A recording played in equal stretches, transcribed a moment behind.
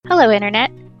Hello,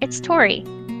 Internet. It's Tori.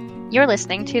 You're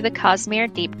listening to the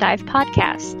Cosmere Deep Dive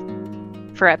podcast.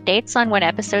 For updates on when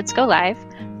episodes go live,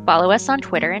 follow us on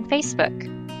Twitter and Facebook.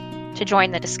 To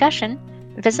join the discussion,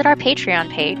 visit our Patreon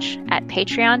page at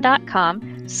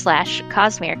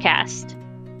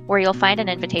patreon.com/CosmereCast, where you'll find an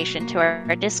invitation to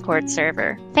our Discord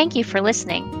server. Thank you for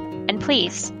listening, and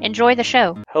please enjoy the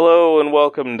show. Hello, and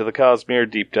welcome to the Cosmere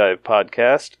Deep Dive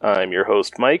podcast. I'm your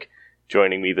host, Mike.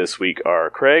 Joining me this week are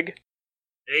Craig.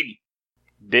 Hey.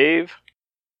 Dave.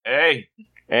 Hey.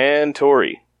 And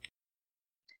Tori.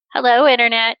 Hello,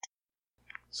 Internet.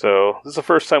 So, this is the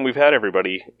first time we've had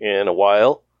everybody in a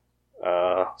while.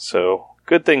 So,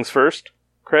 good things first.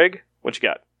 Craig, what you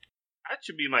got? That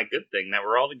should be my good thing, that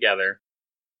we're all together.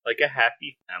 Like a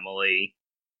happy family.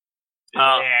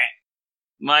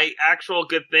 My actual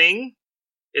good thing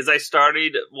is I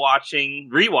started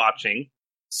rewatching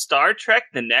Star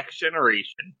Trek The Next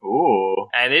Generation. Ooh.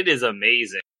 And it is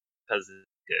amazing, because it's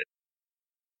good.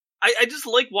 I just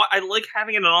like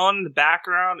having it on in the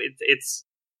background.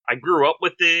 I grew up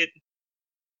with it.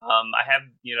 I have,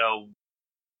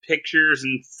 pictures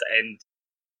and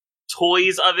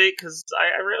toys of it, because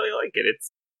I really like it.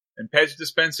 And Pez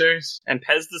dispensers.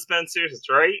 That's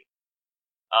right.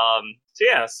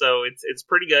 So it's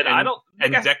pretty good. And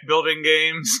deck building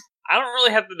games. I don't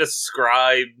really have to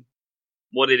describe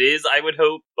what it is, I would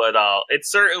hope, but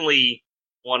it's certainly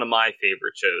one of my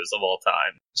favorite shows of all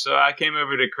time. So I came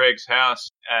over to Craig's house,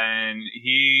 and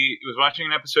he was watching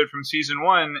an episode from season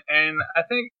 1, and I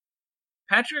think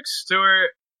Patrick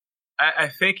Stewart, I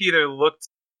think either looked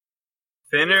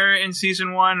thinner in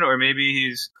season 1, or maybe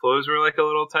his clothes were like a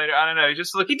little tighter. I don't know.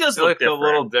 He does look a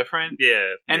little different.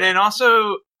 Yeah. And then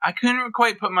also, I couldn't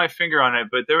quite put my finger on it,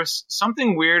 but there was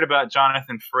something weird about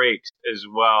Jonathan Frakes as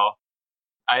well.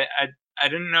 I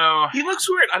didn't know. He looks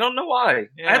weird. I don't know why.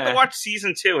 Yeah. I have to watch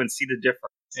season 2 and see the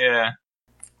difference. Yeah.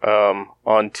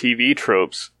 On TV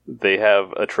tropes, they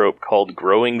have a trope called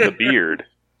growing the beard.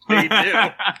 They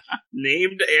do.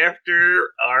 Named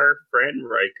after our friend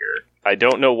Riker. I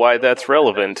don't know why that's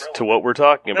relevant to what we're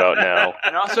talking about now.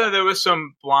 And also, there was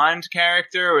some blonde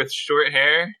character with short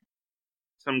hair.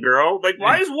 Some girl? Like,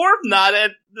 why is Worf not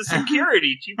at the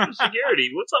chief of security?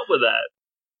 What's up with that?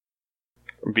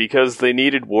 Because they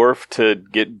needed Worf to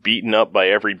get beaten up by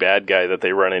every bad guy that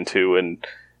they run into, and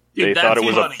they thought it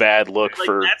was a bad look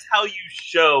for... That's how you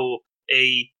show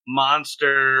a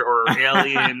monster or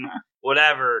alien,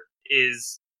 whatever,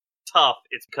 is tough.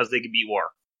 It's because they can beat Worf.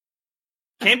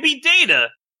 Can't beat Data.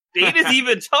 Data's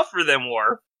even tougher than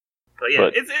Worf. But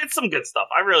it's some good stuff.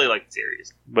 I really like the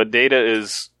series. But Data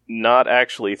is not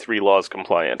actually 3 laws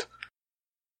compliant.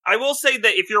 I will say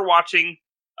that if you're watching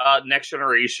Next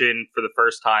Generation for the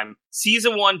first time,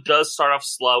 season 1 does start off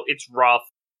slow. It's rough.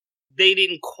 They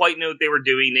didn't quite know what they were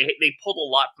doing. They pulled a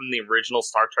lot from the original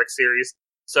Star Trek series.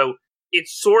 So it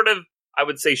sort of, I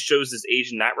would say, shows his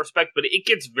age in that respect, but it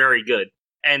gets very good.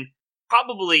 And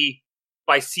probably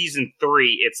by season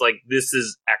 3, it's like, this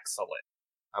is excellent.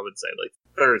 I would say, like,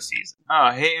 third season. Oh,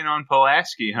 hating on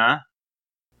Pulaski, huh?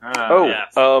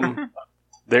 Yes.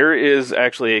 There is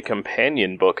actually a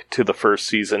companion book to the first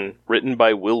season written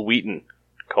by Will Wheaton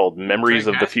called Memories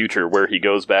of the Future, where he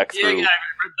goes back through I haven't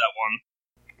read that one.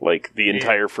 Like the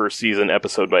entire first season,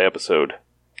 episode by episode.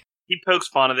 He pokes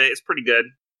fun of it. It's pretty good.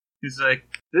 He's like,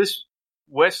 this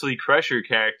Wesley Crusher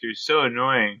character is so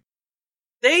annoying.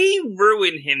 They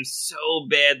ruin him so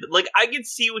bad. Like, I could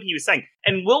see what he was saying.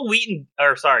 And Wesley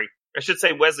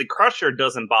Crusher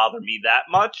doesn't bother me that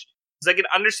much, because I can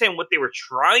understand what they were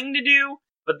trying to do,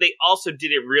 but they also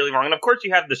did it really wrong. And of course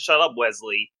you have the Shut Up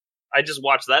Wesley. I just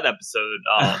watched that episode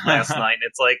last night, and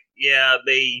it's like, yeah,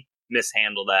 they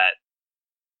mishandled that.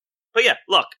 But yeah,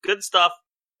 look, good stuff.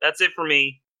 That's it for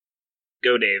me.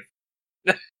 Go, Dave.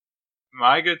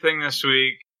 My good thing this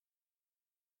week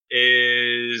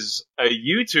is a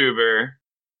YouTuber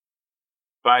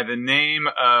by the name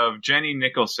of Jenny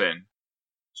Nicholson.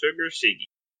 Sugar Shiggy.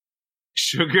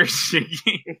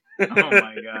 Oh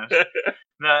my gosh.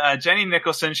 Jenny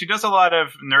Nicholson, she does a lot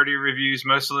of nerdy reviews,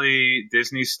 mostly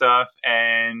Disney stuff,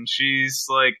 and she's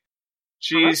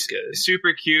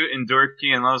super cute and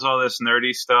dorky and loves all this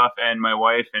nerdy stuff, and my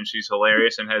wife, and she's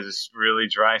hilarious and has this really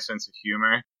dry sense of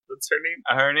humor. What's her name?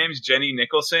 Her name's Jenny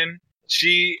Nicholson.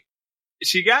 She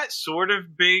got sort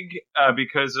of big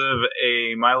because of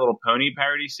a My Little Pony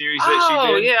parody series that she did.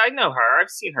 Oh, yeah, I know her.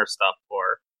 I've seen her stuff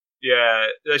before. Yeah,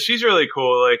 she's really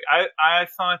cool. Like, I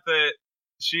thought that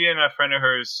she and a friend of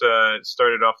hers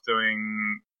started off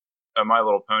doing a My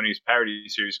Little Ponies parody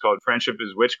series called Friendship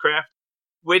is Witchcraft,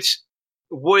 which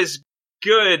was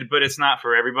good, but it's not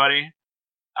for everybody.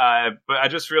 But I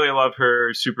just really love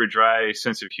her super dry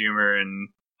sense of humor and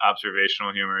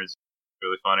observational humor. It's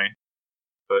really funny.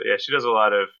 But yeah, she does a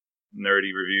lot of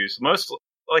nerdy reviews.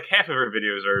 Like half of her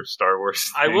videos are Star Wars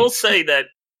things. I will say that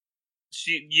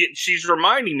she's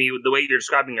reminding me, with the way you're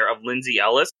describing her, of Lindsay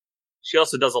Ellis. She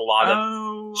also does a lot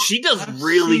of... She does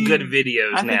really good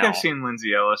videos now. I think I've seen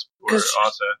Lindsay Ellis before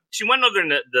also. She went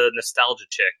under the nostalgia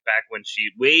chick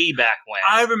way back when.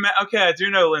 I remember. Okay, I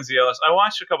do know Lindsay Ellis. I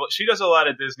watched a couple... She does a lot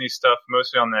of Disney stuff,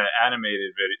 mostly on the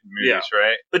animated movies,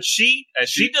 right? But she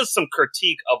does some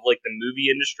critique of like the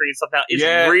movie industry and stuff now. It's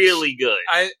really good.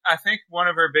 I think one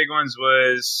of her big ones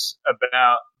was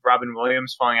about Robin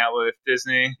Williams falling out with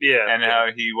Disney. Yeah. And how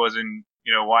he wasn't...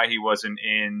 why he wasn't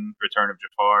in Return of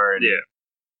Jafar and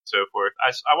so forth.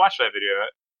 I watched that video.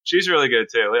 She's really good,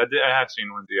 too. I have seen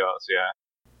Lindsay Ellis,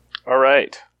 All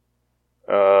right.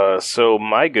 So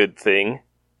my good thing...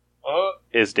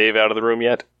 Is Dave out of the room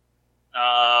yet?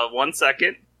 1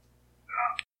 second.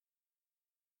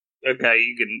 Okay,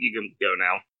 you can go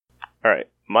now. All right.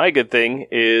 My good thing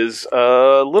is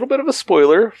a little bit of a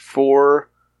spoiler for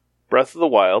Breath of the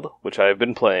Wild, which I've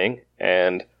been playing,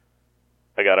 and...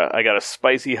 I got a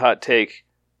spicy hot take.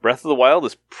 Breath of the Wild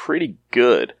is pretty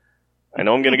good. I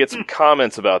know I'm going to get some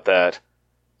comments about that.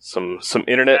 Some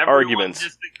internet arguments.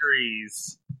 Everyone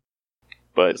disagrees.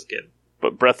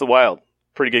 But Breath of the Wild,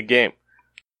 pretty good game.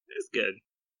 It's good.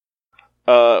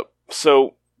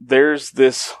 So there's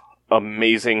this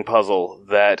amazing puzzle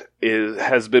that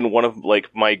has been one of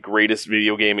like my greatest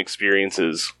video game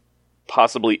experiences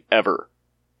possibly ever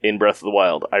in Breath of the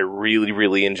Wild. I really,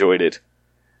 really enjoyed it.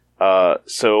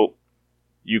 So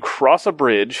you cross a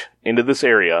bridge into this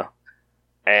area,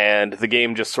 and the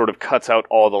game just sort of cuts out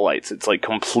all the lights. It's like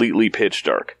completely pitch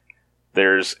dark.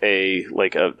 There's a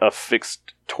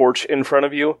fixed torch in front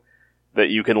of you that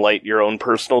you can light your own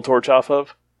personal torch off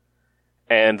of.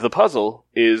 And the puzzle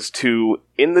is to,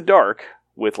 in the dark,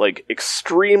 with like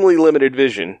extremely limited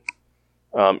vision,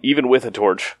 even with a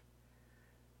torch,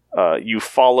 you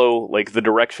follow like the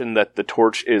direction that the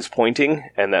torch is pointing,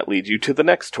 and that leads you to the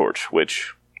next torch,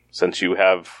 which, since you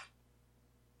have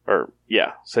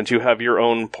your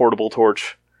own portable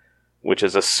torch, which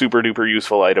is a super duper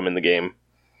useful item in the game,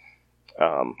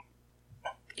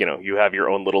 you have your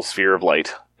own little sphere of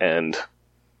light, and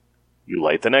you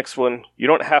light the next one. You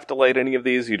don't have to light any of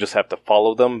these, you just have to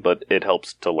follow them, but it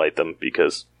helps to light them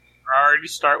because... I already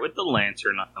start with the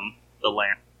lantern on them. The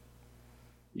lamp.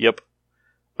 Yep.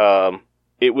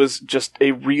 It was just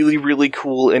a really, really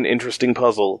cool and interesting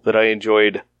puzzle that I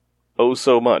enjoyed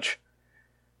so much.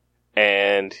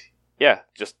 And, yeah,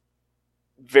 just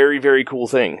very, very cool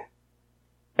thing.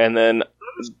 And then...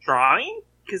 I was trying?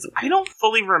 Because I don't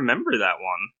fully remember that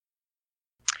one.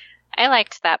 I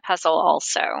liked that puzzle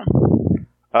also.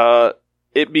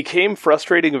 It became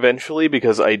frustrating eventually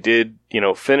because I did,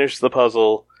 finish the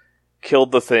puzzle,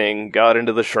 killed the thing, got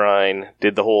into the shrine,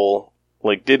 did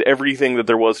everything that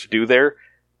there was to do there,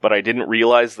 but I didn't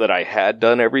realize that I had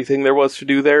done everything there was to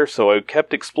do there, so I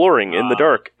kept exploring in the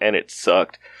dark, and it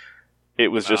sucked. It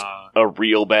was just a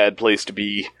real bad place to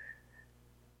be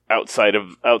outside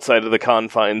of the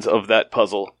confines of that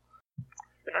puzzle.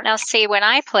 Now see, when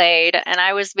I played, and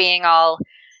I was being all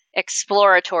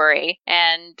exploratory,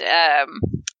 and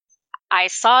I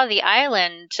saw the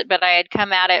island, but I had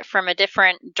come at it from a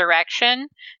different direction,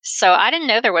 so I didn't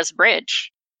know there was a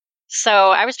bridge. So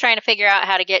I was trying to figure out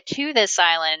how to get to this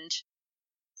island,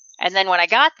 and then when I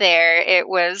got there, it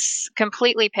was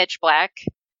completely pitch black.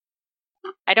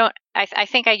 I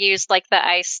think I used like the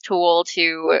ice tool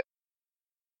to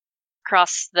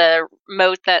cross the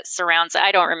moat that surrounds it.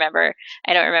 I don't remember,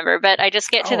 but I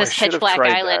just get to this pitch black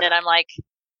island, and I'm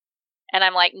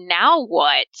like, now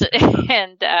what?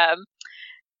 And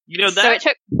so it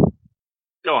took.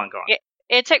 Go on.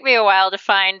 It took me a while to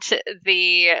find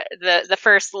the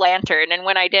first lantern, and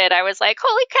when I did, I was like,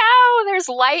 "Holy cow! There's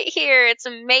light here! It's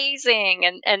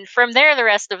amazing!" And from there, the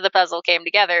rest of the puzzle came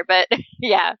together. But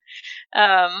yeah,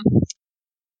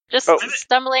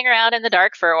 stumbling around in the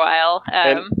dark for a while.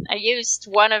 I used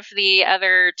one of the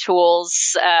other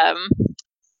tools.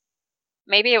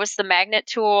 Maybe it was the magnet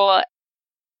tool.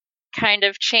 Kind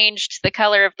of changed the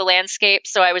color of the landscape,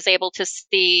 so I was able to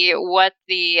see what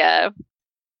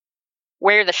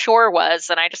where the shore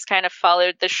was, and I just kind of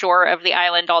followed the shore of the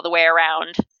island all the way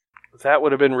around. That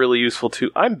would have been really useful too.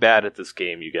 I'm bad at this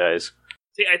game, you guys.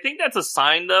 See, I think that's a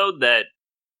sign, though, that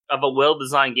of a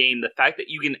well-designed game, the fact that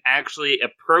you can actually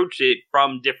approach it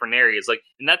from different areas.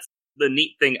 And that's the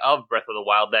neat thing of Breath of the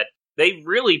Wild, that they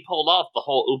really pulled off the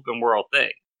whole open world thing.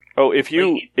 Oh, if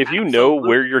you know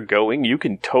where you're going, you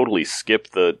can totally skip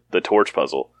the torch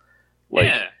puzzle.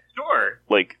 Sure.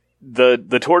 Like,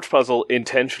 the torch puzzle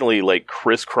intentionally, like,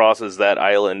 crisscrosses that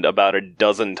island about a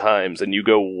dozen times, and you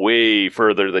go way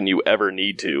further than you ever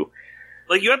need to.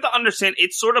 Like, you have to understand,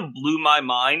 it sort of blew my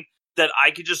mind that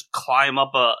I could just climb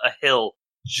up a hill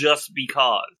just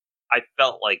because I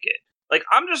felt like it. Like,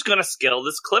 I'm just gonna scale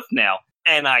this cliff now,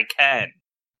 and I can.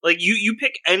 Like, you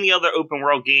pick any other open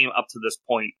world game up to this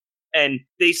point, and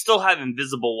they still have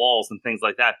invisible walls and things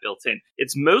like that built in.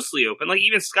 It's mostly open, like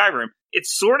even Skyrim.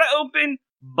 It's sort of open,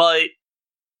 but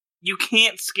you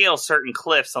can't scale certain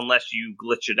cliffs unless you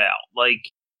glitch it out. Like,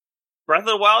 Breath of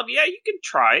the Wild, yeah, you can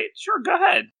try it. Sure, go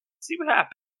ahead. See what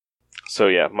happens. So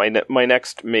yeah, my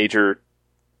next major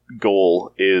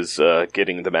goal is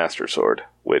getting the Master Sword,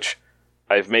 which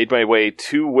I've made my way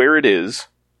to where it is.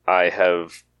 I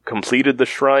have completed the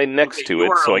shrine next to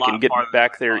it, so I can get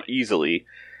back there easily.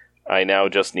 I now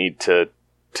just need to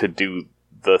do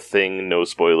the thing,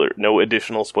 no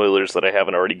additional spoilers that I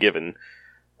haven't already given,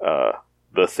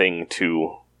 the thing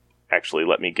to actually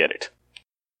let me get it.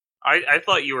 I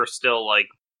thought you were still, like,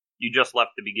 you just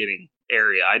left the beginning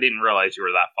area. I didn't realize you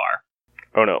were that far.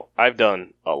 Oh no, I've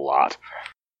done a lot.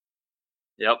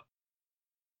 Yep.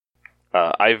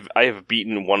 I have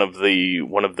beaten one of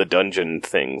the dungeon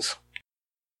things.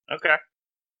 Okay.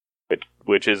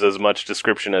 Which is as much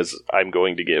description as I'm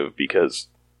going to give, because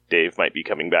Dave might be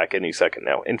coming back any second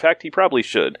now. In fact, he probably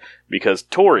should, because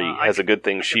Tori has a good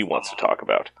thing she wants to talk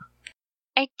about.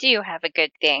 I do have a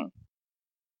good thing.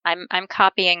 I'm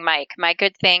copying Mike. My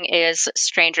good thing is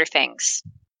Stranger Things.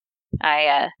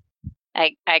 I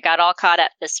got all caught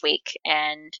up this week,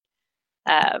 and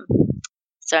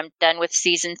so I'm done with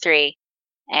season 3,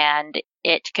 and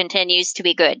it continues to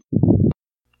be good.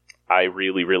 I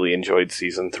really, really enjoyed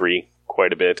season 3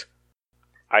 quite a bit.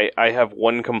 I have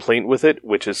one complaint with it,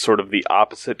 which is sort of the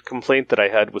opposite complaint that I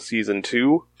had with season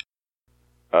 2.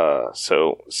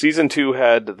 So season 2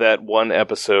 had that one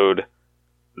episode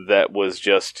that was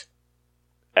just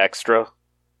extra.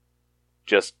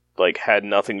 Just, like, had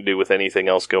nothing to do with anything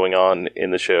else going on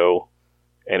in the show,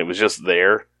 and it was just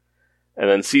there. And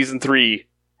then season 3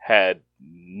 had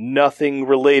nothing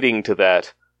relating to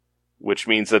that, which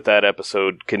means that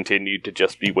episode continued to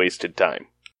just be wasted time.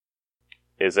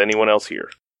 Is anyone else here?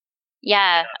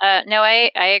 Yeah, no, I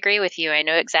agree with you. I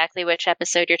know exactly which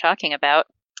episode you're talking about.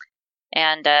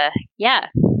 And, yeah,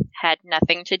 had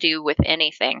nothing to do with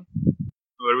anything.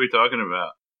 What are we talking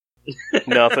about?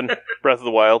 Nothing. Breath of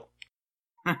the Wild.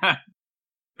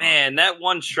 Man, that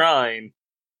one shrine.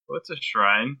 What's a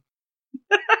shrine?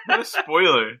 What a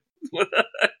spoiler.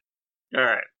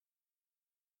 Alright.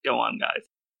 Go on, guys.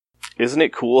 Isn't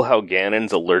it cool how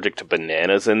Ganon's allergic to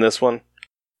bananas in this one?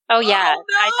 Oh, yeah, Oh,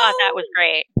 no! I thought that was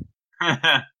great.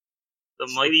 The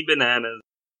mighty bananas.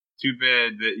 Too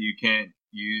bad that you can't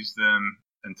use them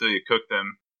until you cook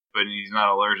them, but he's not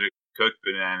allergic to cooked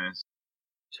bananas.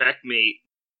 Checkmate.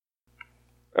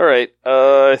 Alright,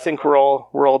 I think we're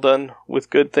all done with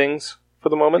good things for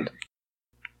the moment.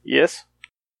 Yes?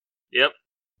 Yep.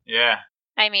 Yeah.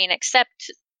 I mean,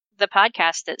 except the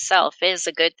podcast itself is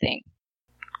a good thing.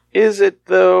 Is it,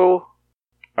 though?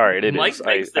 Alright, it Mike is.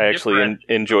 makes I the actually difference.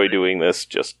 enjoy doing this,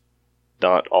 just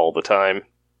not all the time.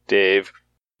 Dave.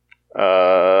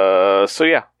 So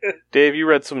yeah. Dave, you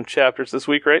read some chapters this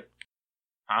week, right?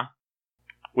 Huh?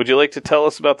 Would you like to tell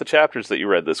us about the chapters that you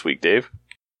read this week, Dave?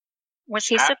 Was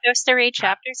he supposed to read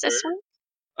chapters this week?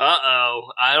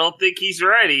 Uh-oh. I don't think he's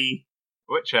ready.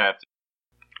 What chapter?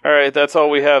 Alright, that's all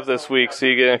we have this week.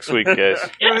 See you next week, guys.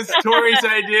 It was Tori's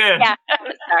idea. Yeah,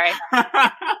 sorry.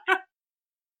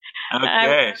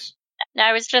 Okay.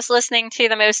 I was just listening to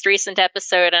the most recent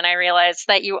episode, and I realized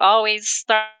that you always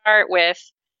start with,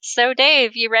 "So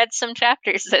Dave, you read some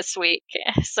chapters this week."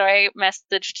 So I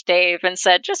messaged Dave and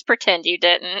said, just pretend you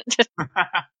didn't.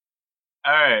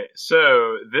 Alright,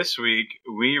 so this week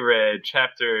we read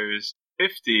chapters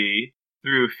 50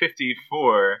 through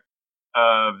 54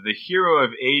 of The Hero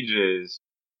of Ages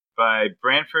by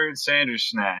Branford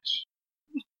Sandersnatch.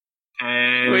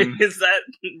 And Wait, is that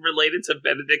related to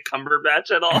Benedict Cumberbatch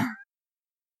at all?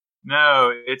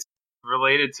 no, it's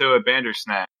related to a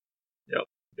Bandersnatch. Yep.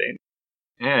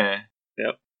 Yeah.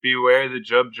 Yep. Beware the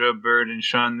Jub Jub bird and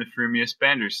shun the frumious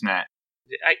Bandersnatch.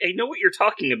 I know what you're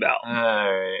talking about.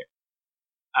 Alright.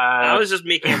 I was just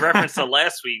making a reference to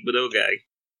last week, but okay.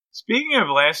 Speaking of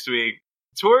last week,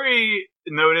 Tori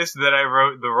noticed that I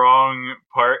wrote the wrong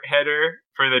part header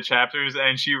for the chapters,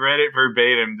 and she read it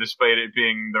verbatim despite it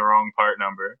being the wrong part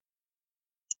number.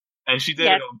 And she did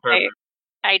it on purpose.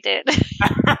 I did.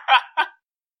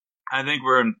 I think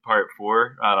we're in part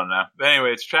 4. I don't know. But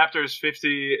anyway, it's chapters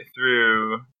 50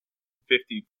 through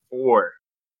 54.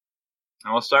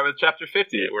 And we'll start with Chapter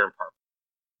 50. Yeah, we're in part.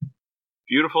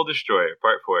 Beautiful Destroyer,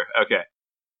 Part 4. Okay.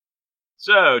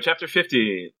 So, Chapter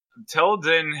 50.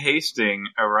 Teldin Hastings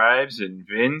arrives in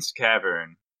Vin's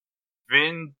cavern.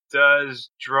 Vin does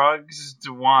drugs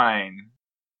to wine.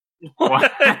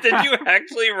 What? Did you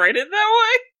actually write it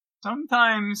that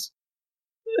Sometimes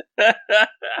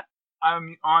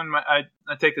I'm on my.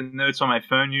 I take the notes on my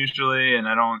phone usually, and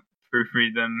I don't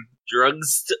proofread them. way?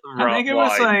 Drugs to I think it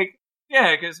was wine. like,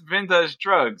 yeah, because Vin does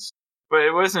drugs, but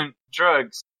it wasn't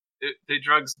drugs. They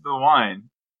drugs the wine,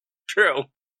 True.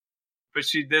 but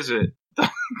she does it.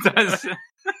 does.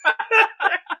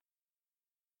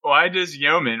 Why does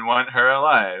Yeoman want her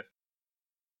alive?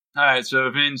 Alright, so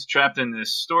Vin's trapped in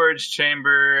this storage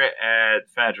chamber at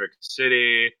Fadric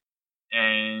City,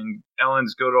 and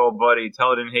Ellen's good old buddy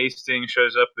Teldin Hastings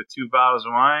shows up with 2 bottles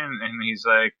of wine, and he's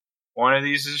like, one of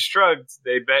these is drugged.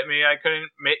 They bet me I couldn't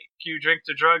make you drink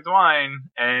the drugged wine.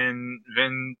 And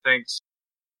Vin thinks,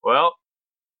 well,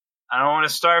 I don't want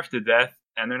to starve to death,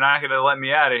 and they're not going to let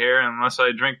me out of here unless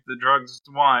I drink the drugged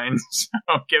wine, so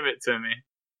give it to me.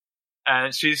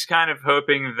 And she's kind of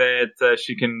hoping that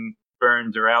she can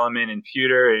burn duralumin and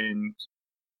pewter and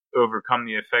overcome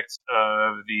the effects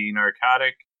of the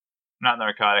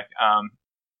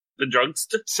The drugs.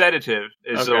 Sedative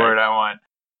is the Okay. word I want.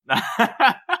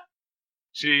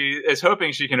 She is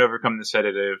hoping she can overcome the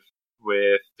sedative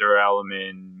with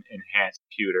duralumin enhanced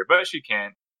pewter, but she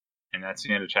can't, and that's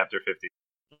the end of Chapter 50.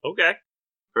 Okay.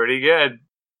 Pretty good.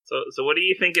 So what do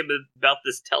you think about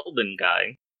this Teldin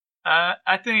guy?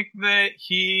 I think that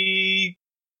he's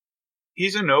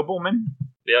a nobleman,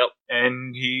 Yep.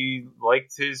 and he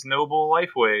liked his noble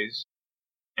life ways,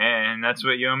 and that's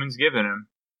what Yeoman's given him.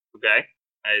 Okay.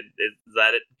 Is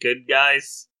that it? Good,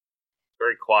 guys?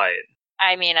 Very quiet.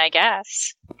 I mean, I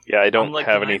guess. Yeah, I don't Unlike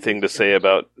have mine. anything to say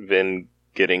about Vin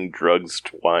getting drugs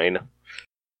to wine.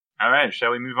 All right,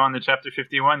 shall we move on to Chapter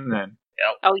 51 then?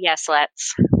 Oh, yes,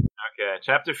 let's. Okay,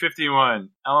 Chapter 51.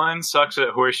 Ellen sucks at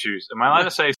horseshoes. Am I allowed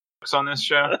to say sucks on this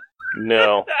show?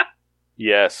 No.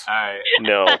 Yes. All right.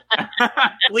 No.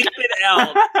 Bleep it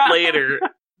out later.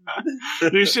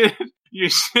 You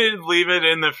should leave it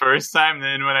in the first time.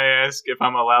 Then when I ask if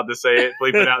I'm allowed to say it,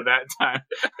 bleep it out that time.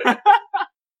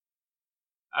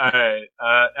 All right.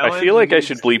 I feel like I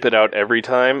should bleep it out every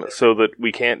time so that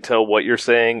we can't tell what you're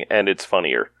saying and it's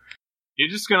funnier. You're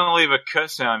just gonna leave a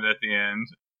cuss sound at the end,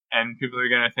 and people are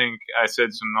gonna think I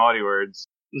said some naughty words.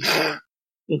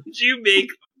 Would you make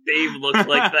Dave look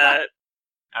like that?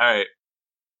 All right.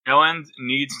 Ellen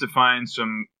needs to find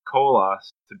some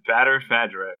Kolos to batter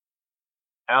Fadric.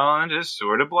 Ellen is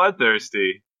sort of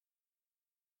bloodthirsty.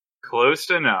 Close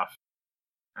enough.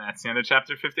 And that's the end of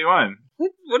Chapter 51.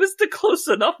 What does the close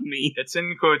enough mean? It's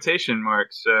in quotation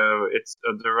marks, so it's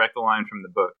a direct line from the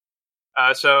book.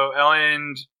 So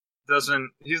Ellen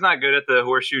he's not good at the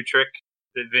horseshoe trick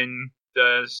that Vin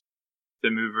does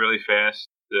to move really fast,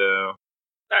 so.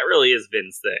 That really is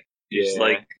Vin's thing. He's Yeah.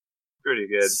 like Pretty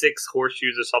good. 6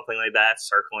 horseshoes or something like that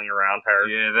circling around her.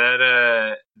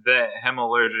 Yeah, that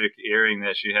hemalurgic earring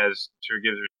that she has sure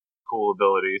gives her cool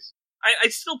abilities. I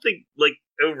still think, like,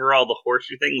 overall, the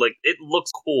horseshoe thing, like, it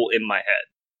looks cool in my head.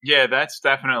 Yeah, that's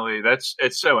definitely,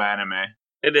 it's so anime.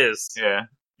 It is. Yeah.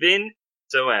 Vin,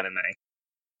 so anime.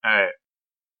 Alright.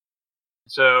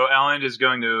 So, Ellen is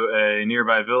going to a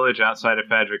nearby village outside of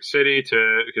Fadric City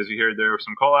because he heard there were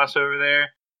some Kolos over there.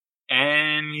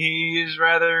 And he's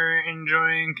rather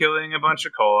enjoying killing a bunch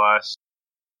of Kolos.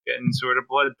 Getting sort of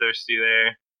bloodthirsty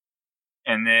there.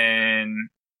 And then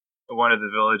one of the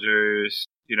villagers,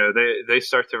 they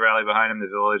start to rally behind him, the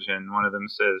village, and one of them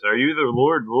says, "Are you the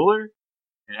Lord Ruler?"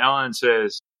 And Ellen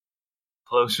says,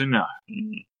 "Close enough."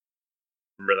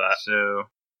 Remember that. So,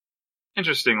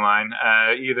 interesting line.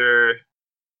 Either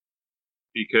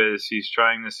because he's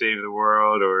trying to save the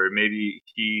world, or maybe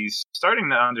he's starting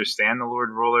to understand the Lord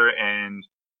Ruler and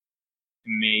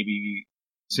maybe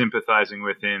sympathizing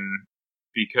with him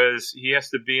because he has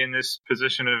to be in this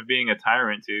position of being a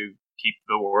tyrant to keep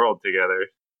the world together.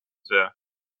 So,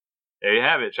 there you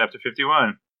have it, Chapter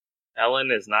 51.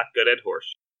 Ellen is not good at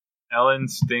horseshoes. Ellen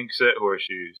stinks at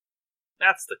horseshoes.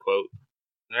 That's the quote.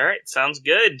 Alright, sounds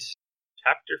good.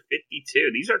 Chapter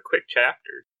 52. These are quick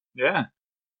chapters. Yeah.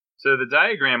 So the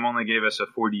diagram only gave us a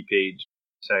 40-page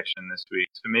section this week,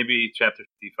 so maybe Chapter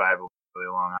 55 will be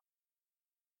really long.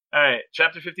 Alright,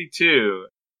 Chapter 52.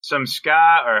 Some ska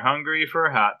are hungry for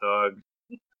a hot dog.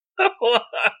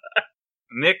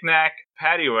 Knick-knack,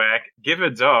 paddywhack, give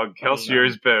a dog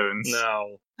Kelsier's bones.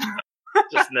 No.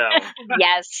 Just no.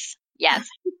 Yes. Yes.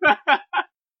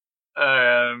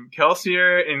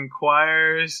 Kelsier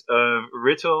inquires of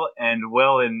Rittel and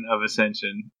Wellen of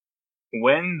Ascension.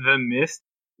 when the mist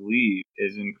leave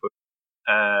is in quote.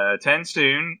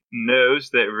 Tensoon knows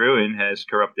that Ruin has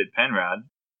corrupted Penrod.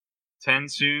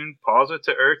 Tensoon falls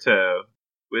to Urto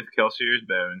with Kelsier's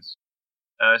bones.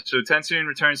 So Tensoon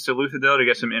returns to Luthadel to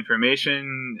get some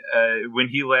information. When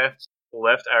he left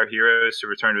our heroes to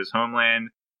return to his homeland,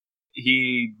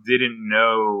 he didn't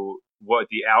know what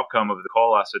the outcome of the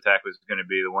Koloss attack was going to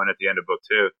be, the one at the end of book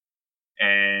 2.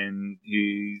 And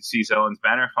he sees Ellen's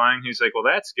banner flying. He's like, well,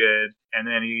 that's good. And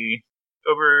then he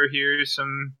overhears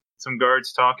some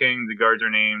guards talking. The guards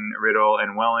are named Riddle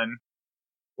and Wellen.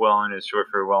 Wellen is short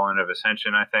for Wellen of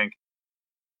Ascension, I think.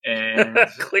 And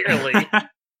Clearly.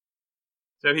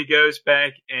 So he goes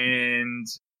back and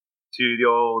to the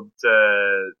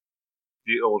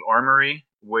old armory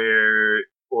where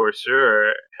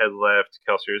Orsur had left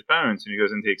Kelsier's bones, and he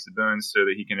goes and takes the bones so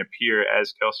that he can appear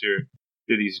as Kelsier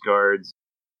to these guards.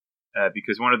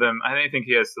 Because one of them, I think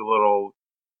he has the little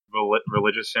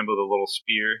religious symbol, the little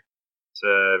spear,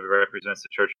 represents the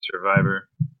Church of Survivor.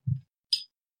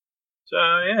 So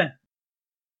yeah,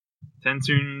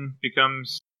 Tensoon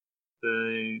becomes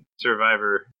the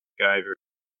Survivor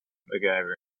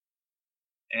MacGyver,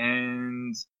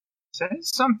 and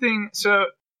says something. So,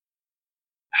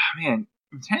 man,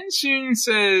 Tensoon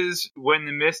says when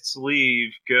the mists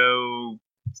leave, go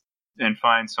and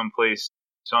find some place.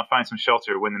 So I'll find some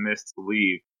shelter when the mists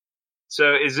leave.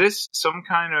 So is this some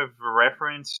kind of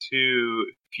reference to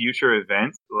future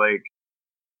events? Like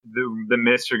the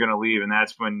mists are going to leave, and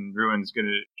that's when Ruin's going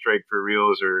to strike for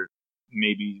reals, or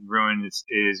maybe Ruin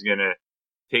is going to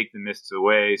take the mists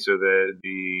away so that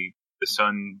the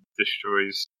sun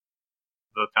destroys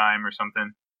the time or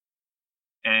something.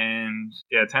 And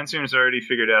yeah, Tensoon has already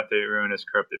figured out that Ruin has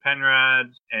corrupted Penrod,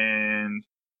 and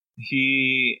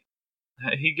he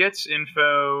gets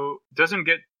info, doesn't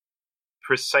get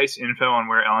precise info on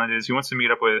where Elend is. He wants to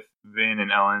meet up with Vin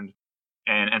and Elend,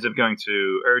 and ends up going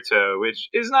to Urto, which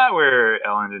is not where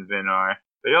Elend and Vin are.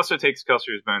 But he also takes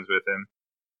Kelsier's bones with him.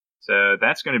 So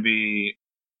that's going to be...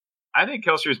 I think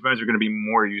Kelsier's bones are going to be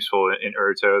more useful in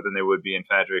Urto than they would be in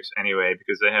Fadrix anyway,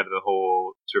 because they have the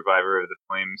whole Survivor of the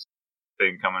Flames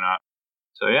thing coming up.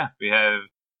 So yeah, we have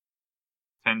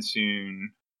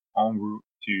Tensoon en route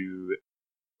to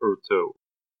Urto.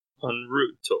 En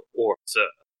route to Orta.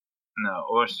 No,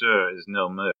 Orta is no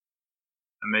more.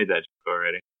 I made that joke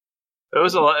already. It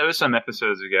was some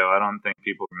episodes ago. I don't think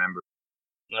people remember.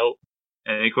 Nope.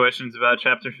 Any questions about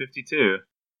Chapter 52?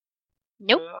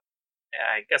 Nope. Yeah,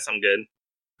 I guess I'm good.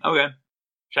 Okay.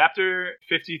 Chapter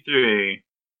 53.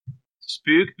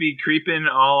 Spook be creeping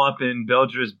all up in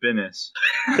Beldra's business.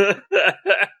 I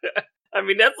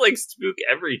mean, that's like Spook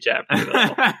every chapter,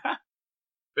 though.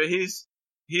 But he's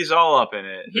all up in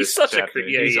it. He's such a creep.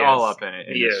 yeah, he's he all is. up in it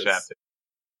in He this is. chapter.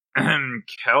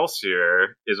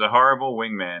 Kelsier is a horrible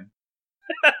wingman.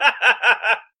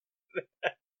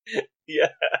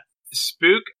 Yeah.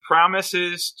 Spook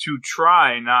promises to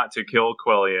try not to kill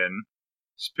Quellion.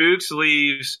 Spooks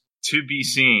leaves to be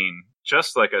seen,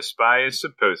 just like a spy is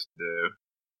supposed to do.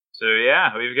 So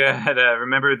yeah, we've got,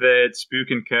 remember that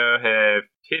Spook and Co. have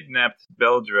kidnapped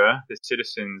Beldra, the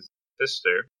citizen's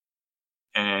sister,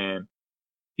 and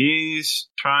he's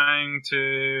trying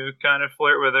to kind of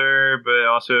flirt with her, but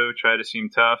also try to seem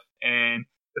tough. And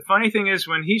the funny thing is,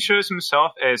 when he shows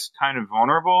himself as kind of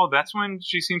vulnerable, that's when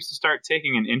she seems to start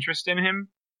taking an interest in him.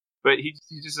 But he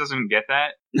just doesn't get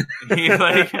that.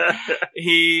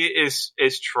 He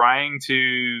is trying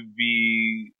to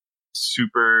be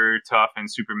super tough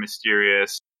and super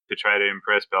mysterious to try to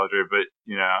impress Beldra, but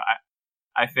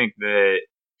I think that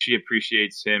she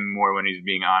appreciates him more when he's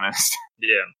being honest.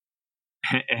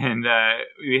 Yeah. And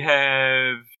we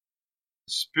have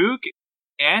Spook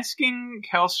asking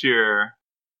Kelsier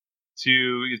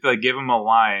to give him a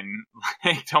line,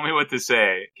 like, tell me what to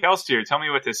say. Kelsier, tell me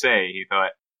what to say, he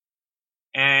thought.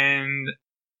 And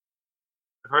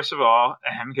first of all,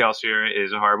 Kelsier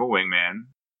is a horrible wingman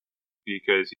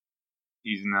because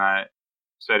he's not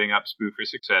setting up Spook for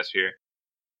success here.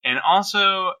 And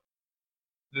also,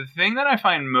 the thing that I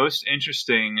find most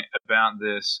interesting about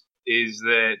this is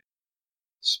that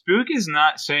Spook is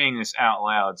not saying this out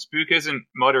loud. Spook isn't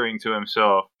muttering to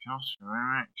himself, Kelsier,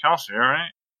 alright? Kelsier,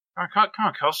 alright? Come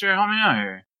on, Kelsier, help me out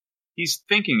here. He's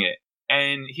thinking it.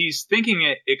 And he's thinking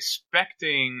it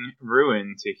expecting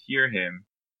Ruin to hear him.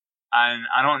 And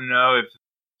I don't know if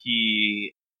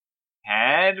he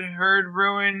had heard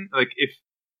Ruin. Like,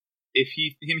 if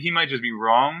he might just be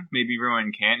wrong. Maybe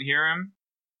Ruin can't hear him.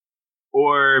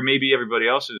 Or maybe everybody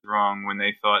else is wrong when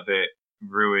they thought that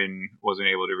Ruin wasn't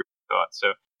able to read thoughts.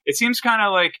 So it seems kind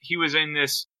of like he was in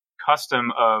this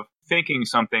custom of thinking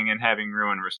something and having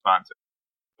Ruin respond to it.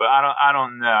 but I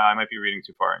don't know. I might be reading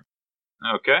too far.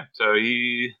 Okay, so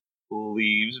he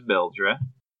leaves Beldre.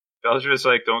 Beldra's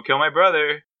like, don't kill my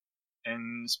brother.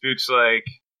 And Spook's like,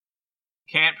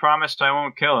 can't promise I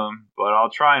won't kill him, but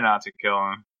I'll try not to kill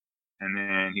him. And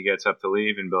then he gets up to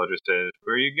leave, and Beldre says,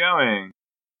 where are you going?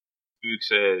 Spook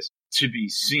says, to be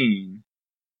seen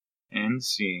and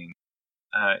seen.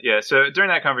 So during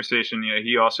that conversation,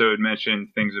 he also had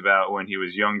mentioned things about when he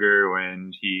was younger,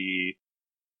 when he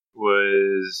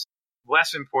was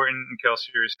less important in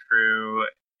Kelsier's crew,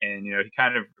 and, he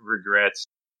kind of regrets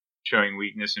showing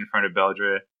weakness in front of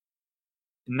Beldre.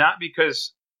 Not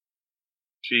because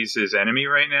she's his enemy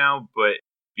right now, but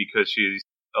because she's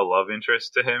a love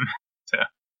interest to him. So,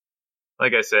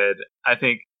 like I said, I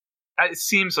think it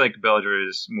seems like Beldre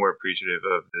is more appreciative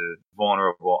of the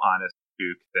vulnerable, honest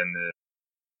Spook than the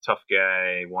tough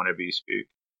guy wannabe Spook.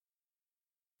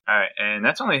 All right, and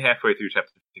that's only halfway through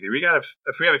chapter 53. We have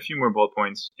a few more bullet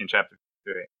points in chapter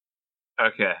 53.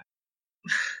 Okay.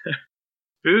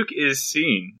 Spook is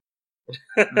seen.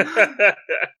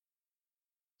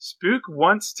 Spook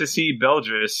wants to see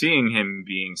Beldre seeing him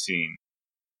being seen.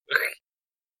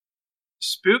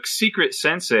 Spook's secret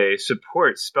sensei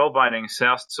supports spellbinding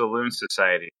South Saloon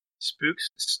Society. Spook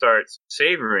starts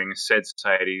savoring said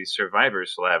society's survivor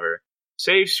slaver.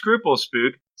 Save scruple,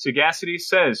 Spook. Sagacity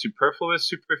says superfluous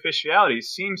superficiality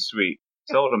seems sweet,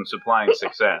 seldom supplying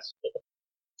success.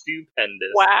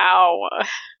 Stupendous. Wow.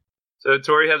 So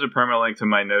Tori has a permanent link to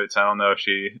my notes. I don't know if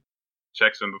she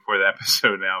checks them before the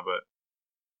episode now, but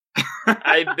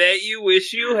I bet you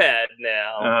wish you had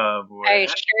now. Oh boy. I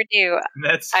sure do.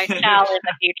 I shall in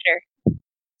the future.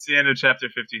 It's the end of chapter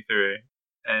 53.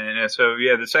 And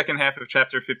the second half of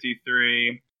chapter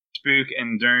 53, Spook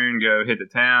and Dern go hit the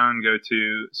town, go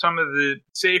to some of the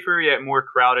safer yet more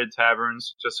crowded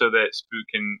taverns, just so that Spook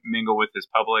can mingle with his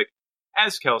public,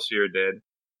 as Kelsier did.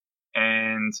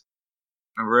 And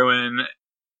Ruin,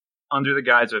 under the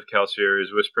guise of Kelsier,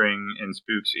 is whispering in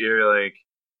Spook's ear, like,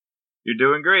 you're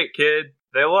doing great, kid.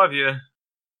 They love you.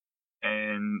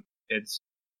 And it's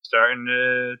starting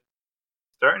to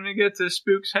get to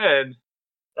Spook's head.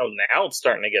 Oh, now it's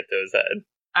starting to get to his head.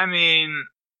 I mean,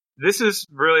 this is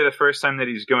really the first time that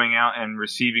he's going out and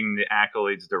receiving the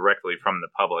accolades directly from the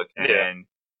public. And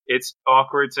it's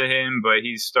awkward to him, but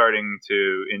he's starting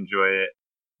to enjoy it.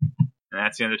 And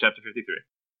that's the end of chapter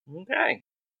 53. Okay.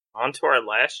 On to our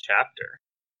last chapter.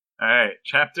 All right,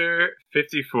 chapter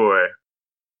 54.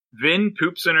 Vin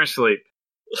poops in her sleep.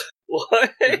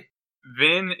 What?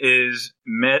 Vin is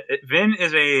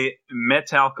a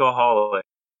metalcoholic.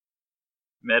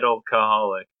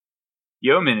 Metalcoholic.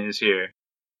 Yeoman is here.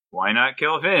 Why not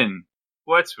kill Vin?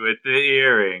 What's with the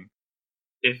earring?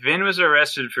 If Vin was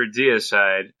arrested for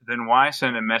deicide, then why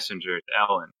send a messenger to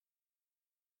Ellen?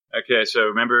 Okay, so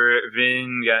remember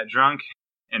Vin got drunk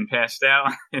and passed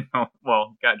out.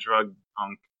 Got drugged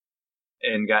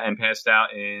and passed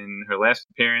out in her last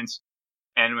appearance.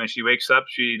 And when she wakes up,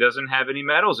 she doesn't have any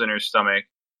metals in her stomach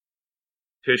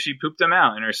because she pooped them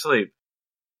out in her sleep.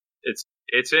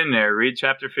 It's in there. Read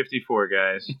chapter 54,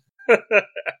 guys.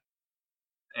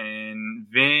 And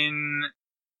Vin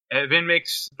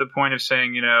makes the point of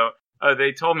saying,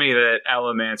 they told me that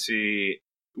allomancy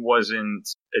wasn't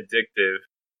addictive,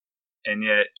 and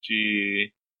yet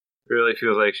she really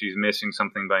feels like she's missing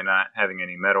something by not having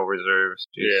any metal reserves.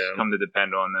 She's come to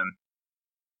depend on them.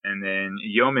 And then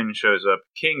Yeoman shows up.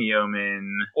 King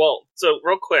Yeoman. Well, so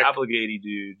real quick. Obligated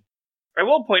dude. I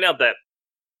will point out that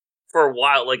for a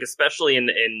while, like especially in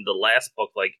the last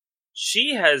book, like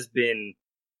she has been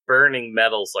burning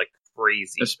metals like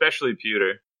crazy. Especially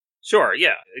pewter. Sure,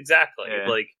 yeah, exactly. Yeah.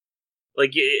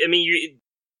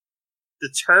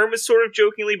 The term is sort of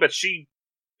jokingly, but she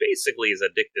basically is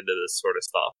addicted to this sort of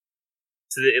stuff.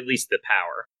 At least the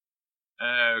power.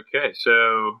 Okay,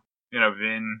 so,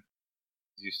 Vin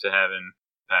is used to having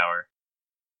power.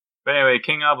 But anyway,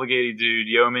 King Obligated dude,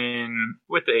 Yeoman,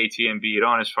 with the ATM bead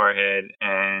on his forehead,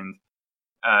 and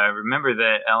remember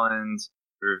that Ellen's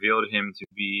revealed him to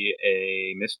be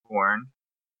a Mistborn,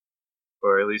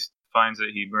 or at least finds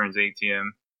that he burns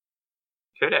ATM.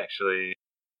 Could actually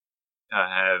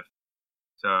have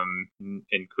some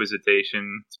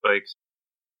Inquisitation spikes.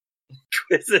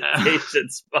 Inquisitation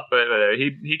spikes. But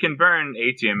he can burn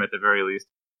ATM at the very least.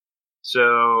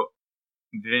 So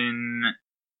Vin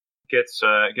gets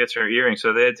her earring.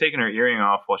 So they had taken her earring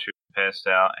off while she was passed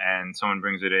out, and someone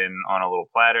brings it in on a little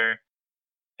platter.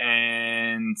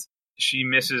 And she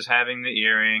misses having the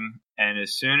earring, and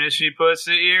as soon as she puts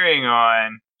the earring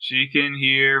on, she can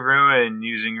hear Ruin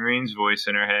using Reen's voice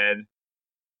in her head.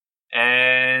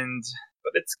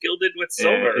 But it's gilded with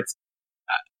silver.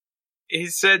 he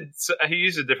said he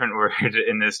used a different word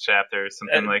in this chapter,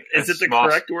 something like is it the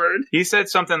correct word? He said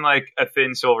something like a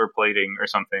thin silver plating or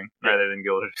something rather than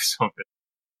gilded silver.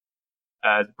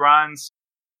 Bronze,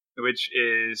 which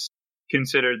is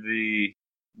considered the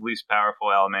least powerful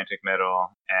elementic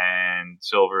metal, and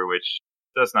silver, which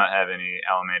does not have any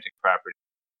elementic property.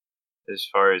 As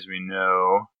far as we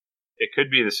know, it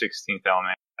could be the 16th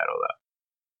elementic metal, though.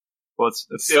 Well,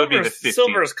 it would be the 15th.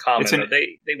 Silver is common. It's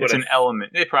an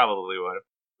element. They probably would have.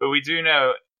 But we do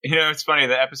know, it's funny,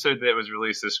 the episode that was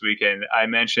released this weekend, I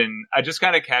just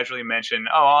kind of casually mentioned,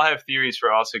 I'll have theories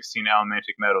for all 16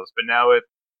 elementic metals. But now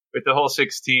with the whole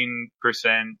 16%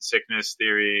 sickness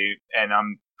theory, and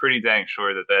I'm pretty dang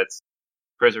sure that that's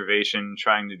preservation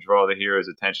trying to draw the hero's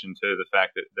attention to the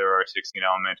fact that there are 16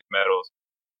 elementic metals.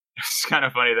 It's kind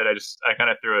of funny that I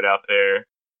kind of threw it out there.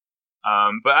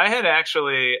 But I had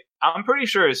I'm pretty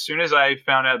sure as soon as I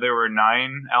found out there were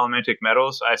 9 elementic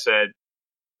metals, I said,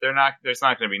 there's not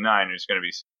going to be 9, there's going to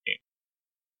be 16.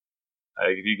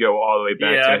 If you go all the way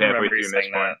back to halfway through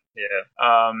Mistborn.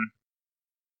 Yeah.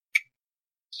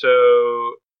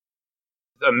 So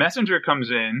a messenger comes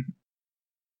in.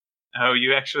 Oh,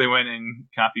 you actually went and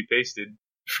copy pasted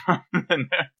from the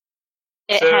note.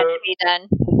 It had to be done.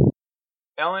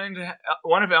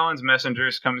 One of Ellen's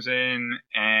messengers comes in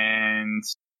and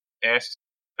asks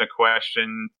a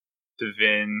question to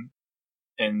Vin,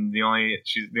 and the only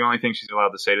thing she's allowed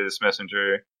to say to this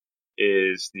messenger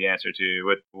is the answer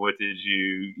to what did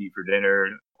you eat for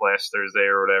dinner last Thursday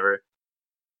or whatever,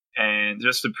 and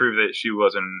just to prove that she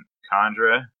wasn't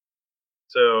Chandra.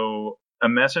 So a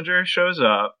messenger shows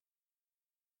up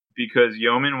because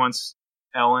Yeoman wants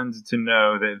Ellen to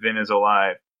know that Vin is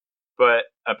alive. But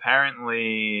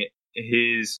apparently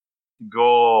his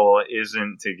goal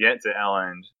isn't to get to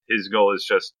Ellen. His goal is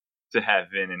just to have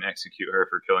Vin and execute her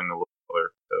for killing the Lord.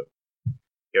 So,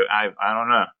 I don't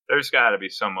know. There's got to be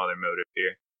some other motive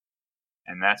here.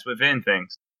 And that's what Vin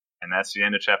thinks. And that's the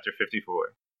end of chapter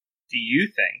 54. Do you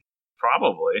think?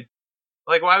 Probably.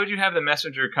 Like, why would you have the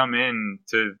messenger come in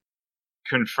to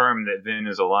confirm that Vin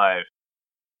is alive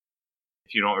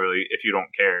if you don't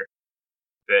care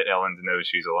that Ellen knows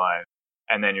she's alive?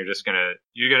 And then you're gonna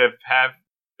have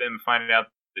them find out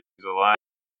that she's alive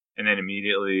and then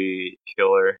immediately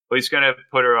kill her. Well, he's gonna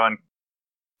put her on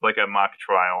like a mock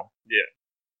trial. Yeah.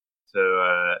 So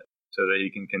that he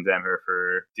can condemn her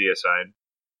for deicide.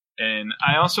 And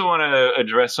I also want to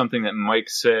address something that Mike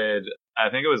said, I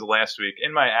think it was last week,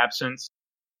 in my absence.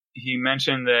 He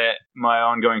mentioned that my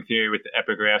ongoing theory with the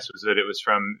epigraphs was that it was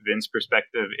from Vin's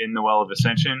perspective in the Well of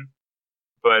Ascension.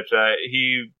 But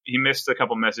he missed a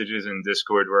couple messages in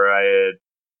Discord where I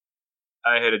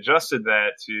had adjusted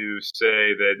that to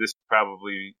say that this is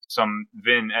probably some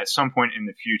Vin at some point in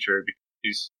the future, because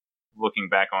he's looking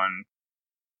back on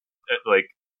like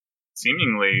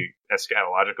seemingly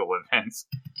eschatological events,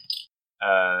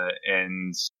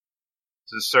 and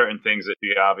there's certain things that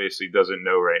he obviously doesn't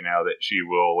know right now that she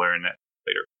will learn that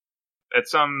later. At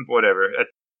some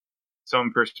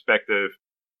perspective,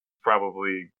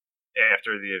 probably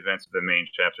after the events of the main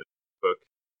chapter of the book,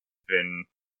 Vin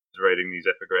is writing these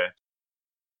epigraphs.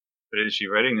 But is she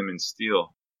writing them in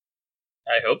steel?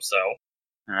 I hope so.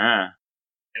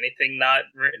 Anything not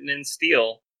written in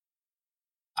steel.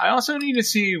 I also need to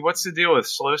see what's the deal with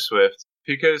Slow Swift,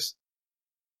 because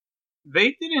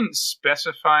they didn't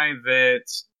specify that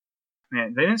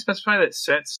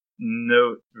Set's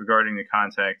note regarding the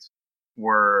contact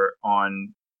were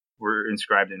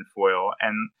inscribed in foil,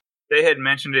 and they had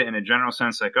mentioned it in a general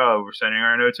sense, like, oh, we're sending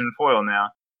our notes in foil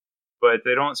now, but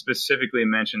they don't specifically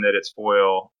mention that it's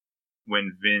foil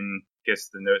when Vin gets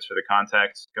the notes for the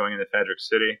contacts going into Fadric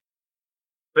City.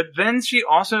 But then she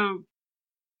also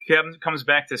comes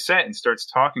back to Set and starts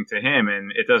talking to him,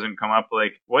 and it doesn't come up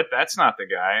like, what, that's not the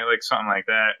guy, like something like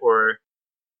that. Or,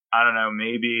 I don't know,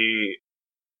 maybe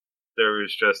there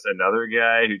was just another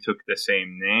guy who took the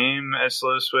same name as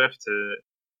Slow Swift to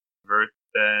avert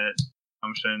that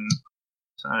assumption.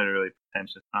 It sounded really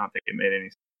pretentious. I don't think it made any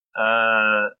sense.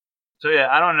 So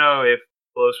yeah, I don't know if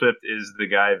Slow Swift is the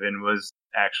guy Vin was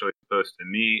actually supposed to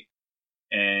meet.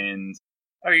 And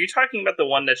are you talking about the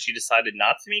one that she decided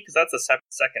not to meet? Because that's a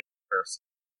second person.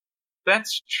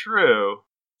 That's true.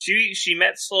 She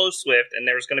met Slow Swift, and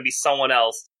there was going to be someone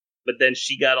else, but then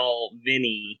she got all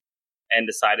Vinny and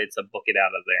decided to book it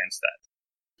out of there instead.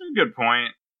 That's a good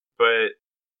point, but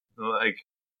like,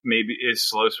 maybe is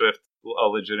Slow Swift a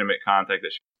legitimate contact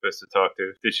that she's supposed to talk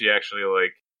to? Did she actually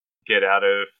like get out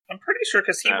of? I'm pretty sure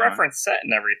because he referenced Set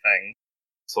and everything.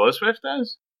 Slow Swift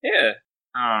does? Yeah.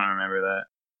 I don't remember that.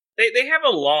 They have a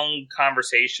long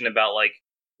conversation about like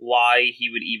why he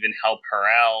would even help her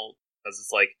out, because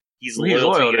it's like he's He's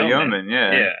loyal to to Yeoman,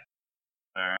 yeah. Yeah.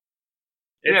 All right.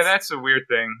 Yeah, that's a weird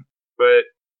thing. But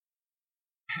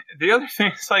the other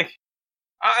thing is, like,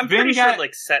 I'm pretty sure,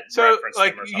 like, set so, reference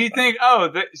like, him or something. you think,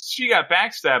 she got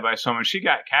backstabbed by someone, she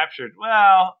got captured.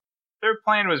 Well, their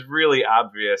plan was really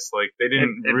obvious. Like, they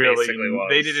didn't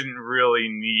really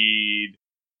need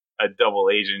a double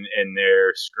agent in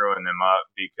there screwing them up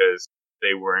because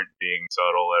they weren't being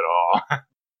subtle at all.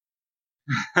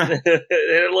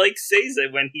 It like says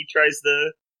it when he tries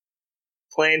to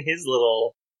plan his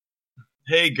little.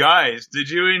 Hey guys, did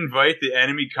you invite the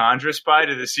enemy Condra spy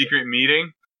to the secret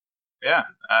meeting? Yeah,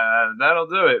 that'll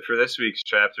do it for this week's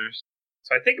chapters.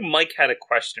 So I think Mike had a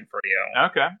question for you.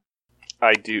 Okay.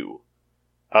 I do.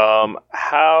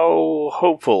 How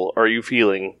hopeful are you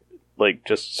feeling, like,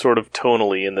 just sort of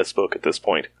tonally in this book at this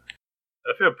point?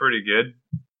 I feel pretty good.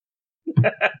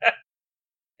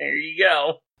 There you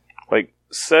go. Like,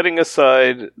 setting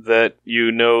aside that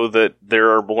you know that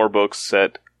there are more books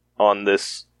set on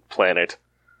this planet,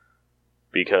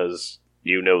 because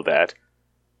you know that,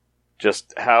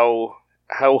 just how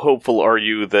hopeful are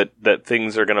you that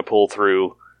things are going to pull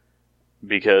through?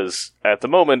 Because at the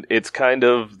moment, it's kind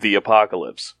of the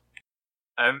apocalypse.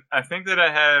 I think that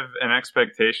I have an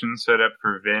expectation set up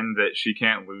for Vin that she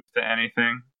can't lose to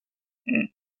anything.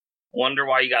 Wonder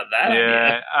why you got that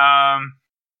idea.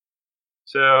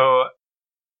 So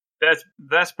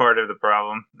that's part of the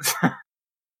problem.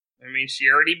 I mean, she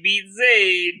already beat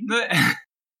Zayd.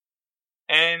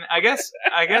 And I guess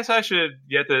I should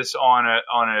get this on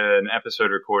an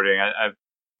episode recording. I've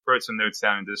wrote some notes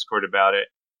down in Discord about it.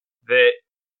 That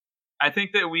I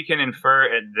think that we can infer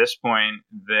at this point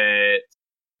that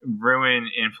Ruin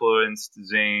influenced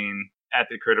Zane at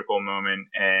the critical moment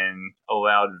and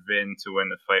allowed Vin to win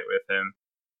the fight with him.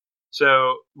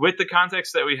 So with the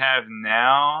context that we have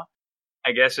now,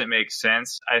 I guess it makes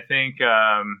sense. I think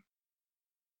that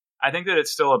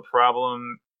it's still a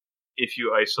problem if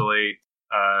you isolate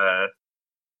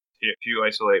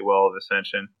Well of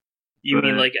Ascension. You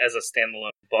mean like as a standalone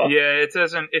book? Yeah,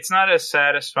 it's not a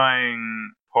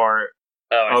satisfying part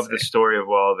of the story of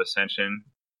Well of Ascension.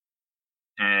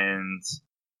 And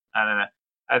I don't know.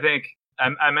 I think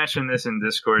I mentioned this in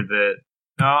Discord that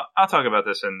I'll talk about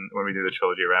this when we do the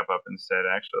trilogy wrap up instead.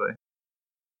 Actually,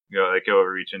 go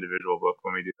over each individual book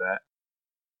when we do that.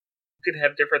 You could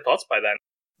have different thoughts by then.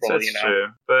 That's true,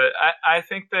 but I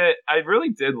think that I really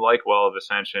did like Well of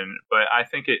Ascension, but I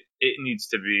think it needs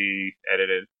to be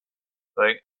edited.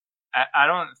 Like,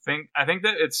 I think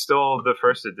that it's still the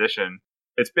first edition.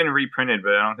 It's been reprinted,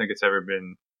 but I don't think it's ever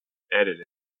been edited.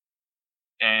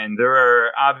 And there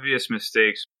are obvious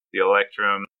mistakes with the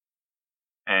Electrum,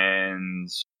 and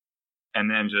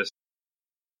then just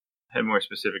had more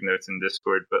specific notes in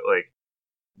Discord, but like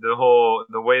the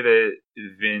way that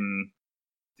Vin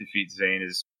defeats Zane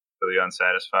is really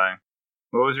unsatisfying.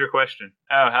 What was your question?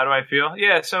 Oh, how do I feel?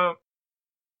 Yeah, so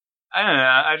I don't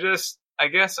know. I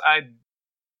guess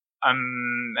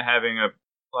I'm having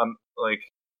like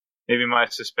maybe my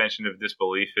suspension of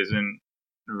disbelief isn't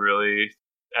really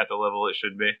at the level it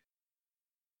should be.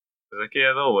 It's like,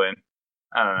 yeah, they'll win.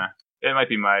 I don't know. That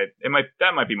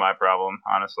might be my problem,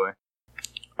 honestly.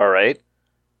 All right.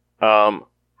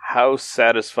 How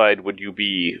satisfied would you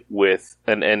be with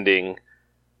an ending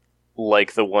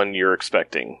like the one you're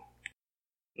expecting?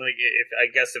 Like,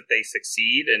 if they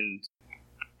succeed and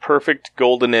perfect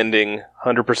golden ending,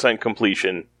 100%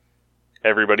 completion,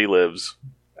 everybody lives.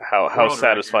 How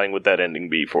satisfying would that ending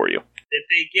be for you? If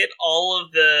they get all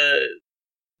of the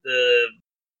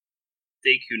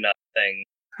Deku Nut thing.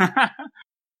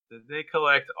 Did they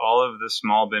collect all of the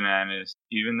small bananas,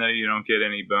 even though you don't get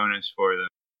any bonus for them?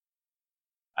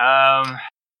 I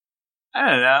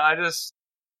don't know. I just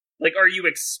like, are you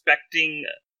expecting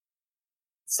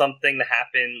something to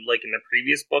happen like in the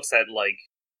previous books that like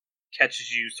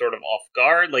catches you sort of off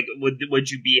guard? Like, would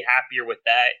you be happier with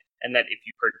that? And that if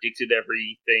you predicted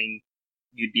everything,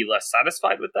 you'd be less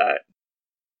satisfied with that?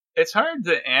 It's hard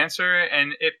to answer,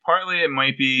 and it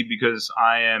might be because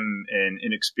I am an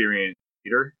inexperienced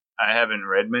reader. I haven't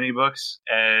read many books,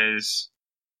 as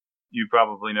you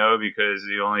probably know, because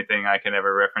the only thing I can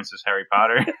ever reference is Harry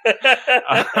Potter.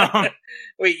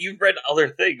 Wait, you've read other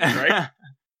things, right?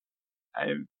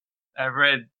 I've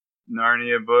read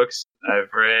Narnia books.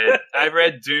 I've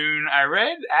read Dune. I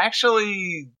read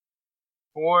actually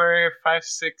 4, 5,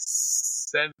 6,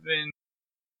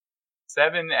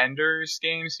 7 Ender's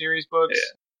Game series books.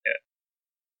 Yeah.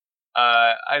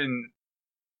 I didn't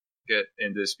get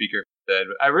into Speaker Dead,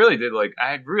 but I really did like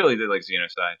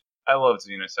Xenocide. I loved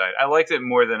Xenocide. I liked it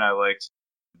more than I liked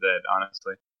Dead,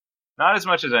 honestly. Not as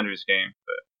much as Ender's Game,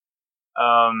 but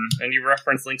And you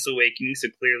referenced Link's Awakening, so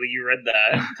clearly you read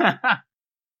that.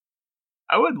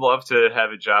 I would love to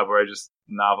have a job where I just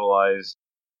novelize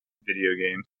video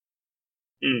games.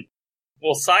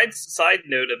 Well, side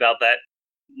note about that,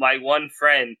 my one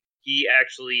friend, he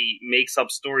actually makes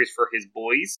up stories for his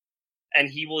boys, and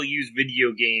he will use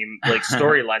video game like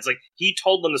storylines. Like he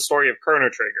told them the story of Chrono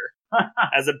Trigger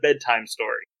as a bedtime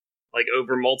story, like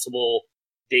over multiple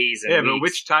days and weeks. But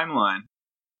which timeline?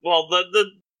 Well,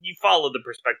 the you follow the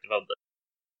perspective of the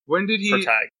protagonist.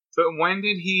 But when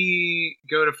did he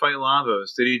go to fight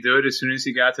Lavos? Did he do it as soon as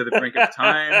he got to the brink of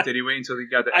time? Did he wait until he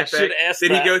got to Epic? I should ask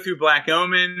Did that. he go through Black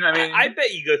Omen? I mean, I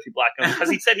bet you go through Black Omen because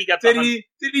he said he got. Did he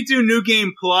do New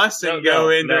Game Plus and go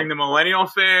in during the Millennial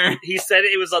Fair? He said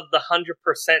it was the 100%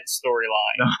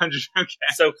 storyline. 100. Okay.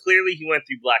 So clearly he went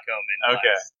through Black Omen.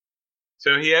 Okay.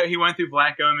 So he went through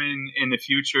Black Omen in the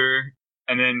future,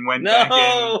 and then went back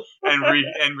in and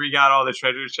re-got all the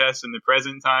treasure chests in the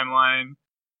present timeline.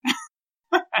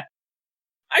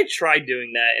 I tried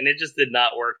doing that, and it just did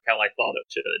not work how I thought it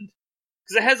should.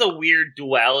 Because it has a weird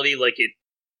duality, like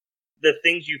the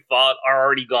things you fought are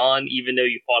already gone, even though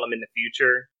you fought them in the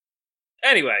future.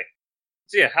 Anyway,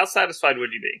 so yeah, how satisfied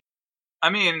would you be?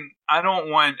 I mean, I don't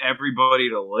want everybody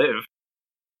to live.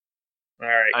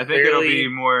 Alright, I think it'll be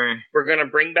more... We're gonna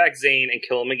bring back Zane and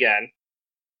kill him again.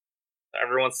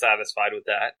 Everyone's satisfied with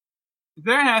that.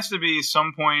 There has to be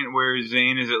some point where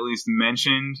Zane is at least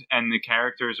mentioned, and the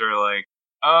characters are like,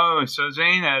 oh, so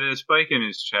Zane had a spike in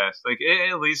his chest. Like, it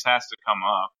at least has to come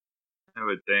up, I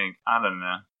would think. I don't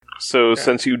know. So,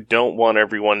 since you don't want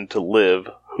everyone to live,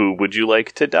 who would you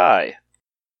like to die?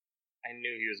 I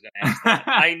knew he was going to ask that.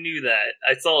 I knew that.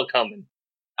 I saw it coming.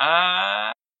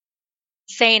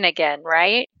 Zane again,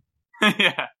 right?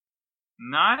 Yeah.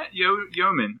 Not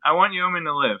Yeoman. I want Yeoman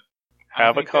to live.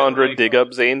 Have a Condra dig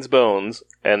up Zane's bones,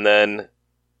 and then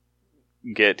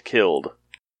get killed.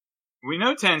 We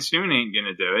know Tensoon ain't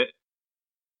gonna do it.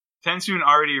 Tensoon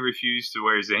already refused to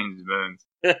wear Zane's bones.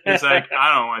 He's like,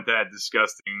 I don't want that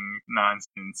disgusting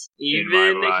nonsense in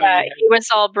my body. He was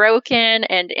all broken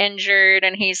and injured,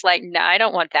 and he's like, nah, I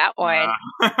don't want that one.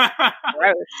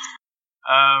 Gross.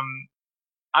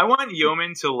 I want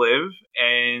Yeoman to live,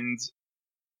 and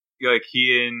like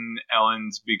he and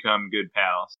Ellen's become good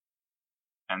pals.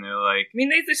 And they're like... I mean,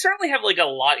 they certainly have like a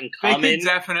lot in common. They could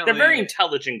definitely... They're very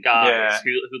intelligent guys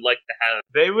who like to have...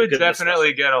 They would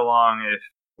definitely get along if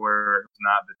we're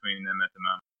not between them at the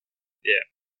moment. Yeah.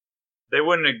 They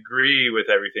wouldn't agree with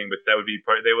everything, but that would be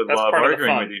part... They would love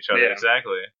arguing with each other. Yeah.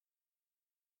 Exactly.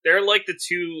 They're like the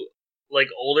two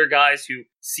like older guys who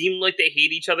seem like they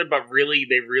hate each other, but really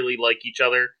they really like each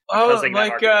other. Oh, like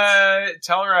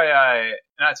Telrai.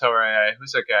 Not Telrai.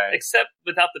 Who's that guy? Except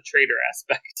without the traitor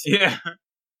aspect. Yeah.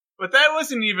 But that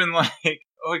wasn't even like,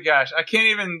 oh gosh, I can't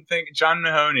even think. John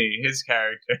Mahoney, his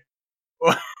character.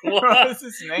 What was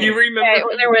his name? You remember?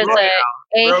 There was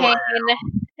Ahane.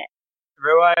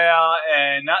 Royale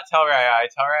and not Telrai.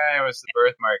 Telrai was the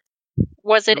birthmark.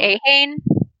 Was it Ahane?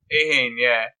 Ahane,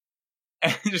 yeah.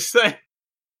 And just like,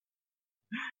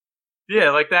 yeah,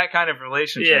 like that kind of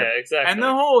relationship. Yeah, exactly. And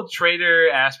the whole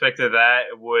traitor aspect of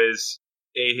that was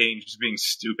Ahane just being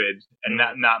stupid and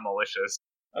not malicious.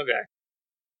 Okay.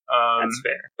 That's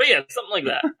fair. But yeah, something like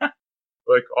that.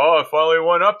 Like, oh, I finally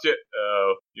won up to it.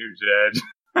 Oh, you're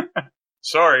dead.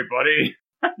 Sorry, buddy.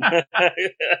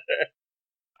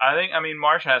 I mean,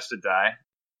 Marsh has to die.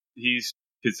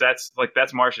 Because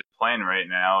that's Marsh's plan right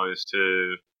now, is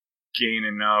to gain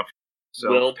enough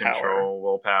self-control,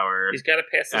 willpower. He's got to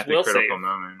pass his will save. At the critical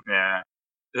moment, yeah.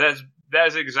 That's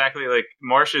exactly like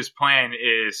Marsh's plan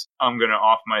is, I'm going to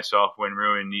off myself when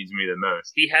Ruin needs me the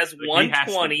most. He has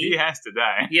 120. He has to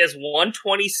die. He has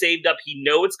 120 saved up. He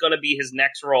knows it's going to be his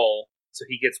next roll, so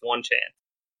he gets one chance.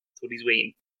 That's what he's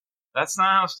waiting for. That's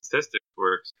not how statistics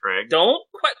works, Craig. Don't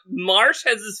quit. Marsh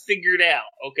has this figured out,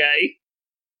 okay?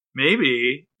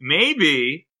 Maybe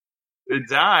the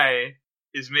die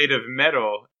is made of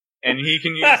metal, and he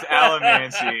can use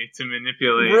allomancy to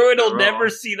manipulate. Ruin will never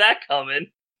see that coming.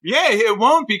 Yeah, it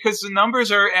won't, because the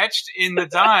numbers are etched in the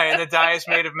die, and the die is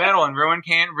made of metal, and Ruin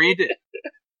can't read it.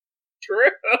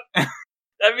 True. I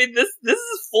mean, this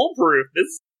is foolproof.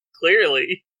 This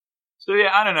clearly. So yeah,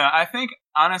 I don't know. I think,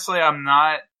 honestly, I'm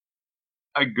not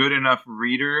a good enough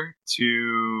reader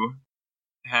to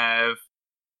have,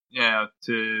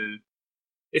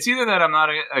 it's either that I'm not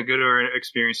a good or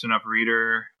experienced enough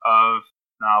reader of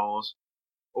novels,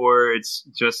 or it's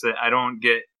just that I don't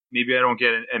get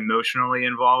emotionally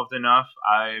involved enough.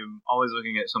 I'm always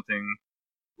looking at something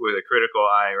with a critical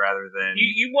eye rather than...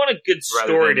 You want a good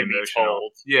story to be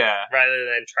told. Yeah. Rather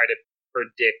than try to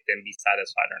predict and be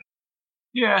satisfied or not.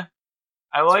 Yeah.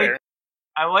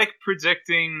 I like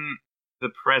predicting the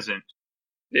present.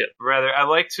 Yeah. Rather, I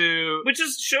like to... Which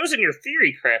shows in your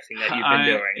theory crafting that you've been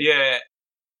doing. Yeah.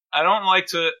 I don't like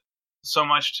to so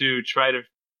much to try to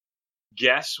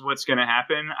guess what's going to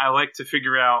happen. I like to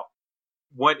figure out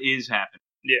what is happening.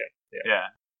 Yeah.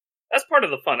 That's part of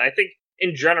the fun. I think,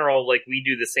 in general, like, we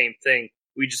do the same thing.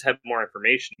 We just have more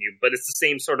information than you. But it's the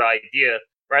same sort of idea.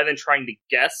 Rather than trying to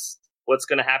guess what's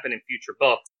going to happen in future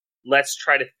books, let's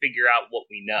try to figure out what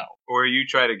we know. Or you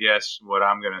try to guess what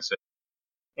I'm going to say.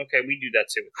 Okay, we do that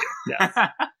too with you.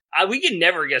 Yeah. We can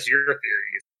never guess your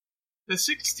theories. The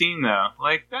 16, though,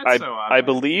 like, that's so obvious. I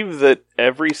believe that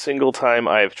every single time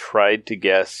I've tried to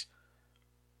guess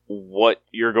what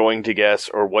you're going to guess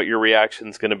or what your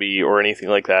reaction's going to be or anything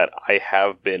like that, I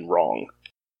have been wrong.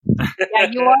 Yeah,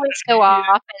 you always go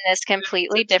off in this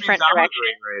completely different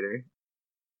direction.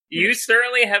 You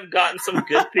certainly have gotten some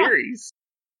good theories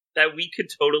that we could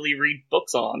totally read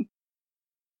books on.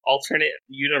 Alternate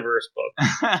universe book.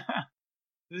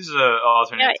 This is an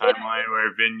alternate timeline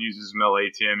where Vin uses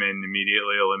Melatium and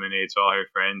immediately eliminates all her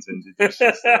friends and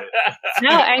deduces it. No,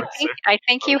 I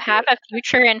think you have a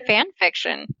future in fan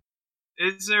fiction.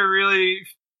 Is there really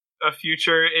a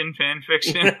future in fan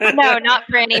fiction? No, not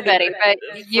for anybody, but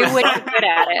you would be good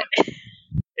at it.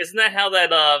 Isn't that how that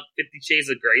 50 Shades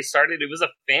of Grey started? It was a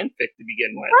fanfic to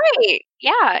begin with. Right,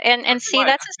 yeah, and see,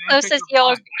 that's as close as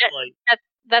you'll get.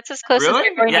 That's as close as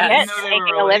you're going to get to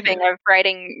making a living of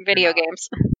writing video games.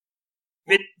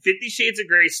 50 Shades of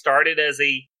Grey started as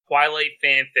a Twilight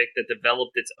fanfic that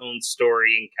developed its own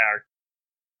story and character.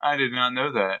 I did not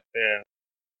know that. Yeah.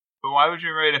 But why would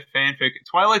you write a fanfic?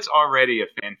 Twilight's already a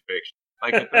fanfiction.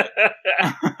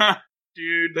 Like,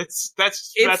 dude, that's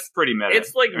pretty meta.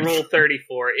 It's like Rule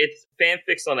 34. It's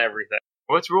fanfics on everything.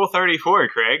 What's Rule 34,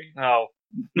 Craig? Oh.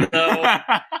 No.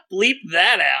 Bleep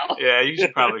that out. Yeah, you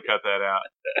should probably cut that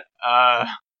out.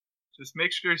 Just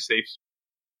make sure it's safe.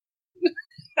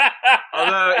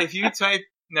 Although, if you type...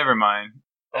 Never mind.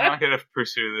 I'm not going to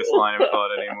pursue this line of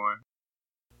thought anymore.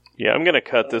 Yeah, I'm going to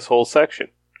cut this whole section.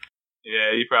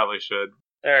 Yeah, you probably should.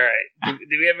 Alright.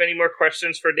 Do we have any more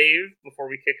questions for Dave before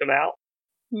we kick him out?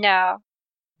 No.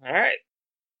 Alright.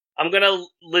 I'm going to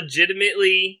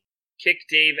legitimately kick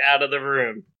Dave out of the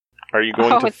room. Are you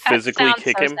going to physically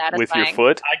kick him with your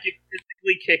foot? I could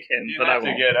physically kick him, but I won't. You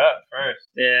have to get up first.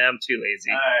 Yeah, I'm too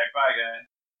lazy. Alright, bye, guys.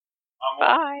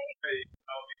 Bye.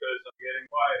 Because I'm getting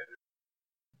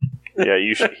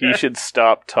quieter. Yeah, he should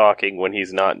stop talking when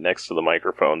he's not next to the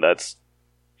microphone. That's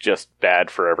just bad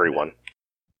for everyone.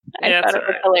 I thought it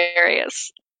was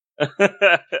hilarious.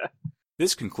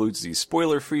 This concludes the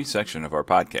spoiler-free section of our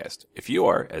podcast. If you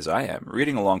are, as I am,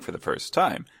 reading along for the first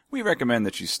time, we recommend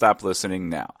that you stop listening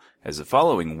now, as the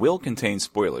following will contain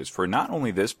spoilers for not only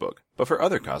this book, but for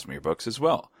other Cosmere books as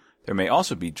well. There may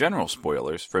also be general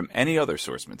spoilers from any other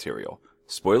source material.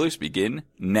 Spoilers begin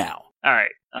now.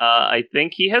 Alright, I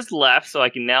think he has left, so I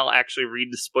can now actually read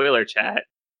the spoiler chat.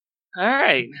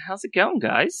 Alright, how's it going,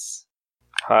 guys?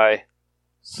 Hi.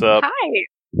 Sup? Hi.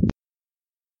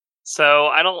 So,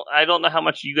 I don't know how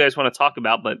much you guys want to talk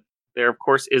about, but there, of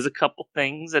course, is a couple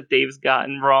things that Dave's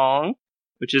gotten wrong,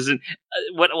 which isn't...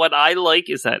 what I like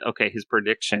is that, okay, his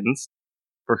predictions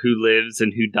for who lives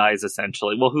and who dies,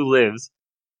 essentially. Well, who lives?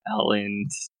 Ellen.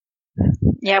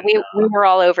 Yeah, we were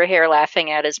all over here laughing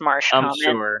at his Marsh comment.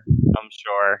 I'm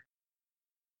sure.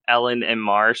 Ellen and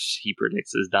Marsh, he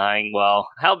predicts is dying. Well,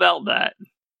 how about that?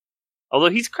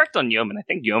 Although he's correct on Yeoman. I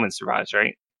think Yeoman survives,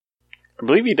 right? I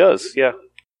believe he does, yeah.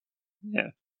 Yeah.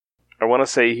 I want to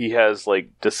say he has,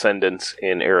 like, descendants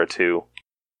in Era 2.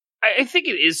 I think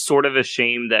it is sort of a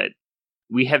shame that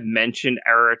we have mentioned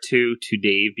Era 2 to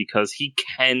Dave, because he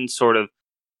can sort of...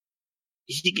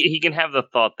 He can have the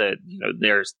thought that, you know,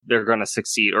 they're going to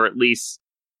succeed, or at least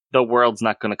the world's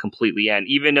not going to completely end,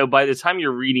 even though by the time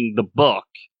you're reading the book,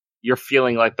 you're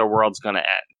feeling like the world's going to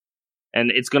end.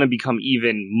 And it's going to become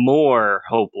even more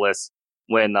hopeless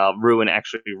when Ruin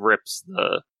actually rips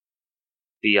the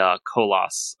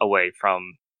Koloss away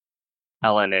from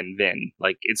Ellen and Vin.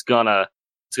 Like, it's gonna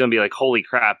be like, holy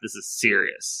crap, this is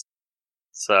serious.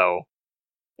 So,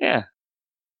 yeah.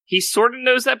 He sort of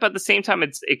knows that, but at the same time,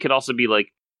 it could also be like,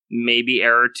 maybe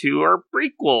Era 2 or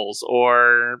prequels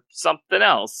or something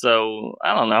else. So,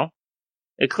 I don't know.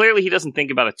 Clearly, he doesn't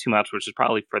think about it too much, which is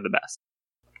probably for the best.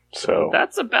 So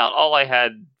that's about all I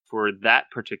had for that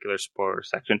particular spoiler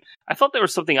section. I thought there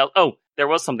was something else. Oh, there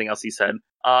was something else he said.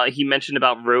 He mentioned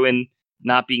about Ruin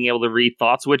not being able to read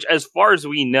thoughts, which, as far as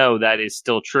we know, that is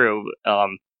still true.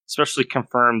 Especially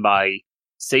confirmed by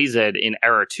Sazed in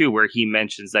Era 2, where he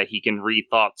mentions that he can read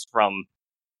thoughts from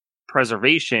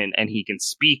preservation and he can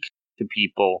speak to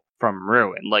people from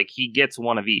Ruin. Like, he gets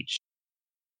one of each,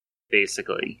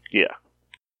 basically. Yeah.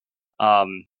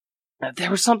 There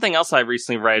was something else I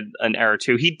recently read an error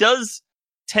too. He does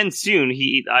Tensoon.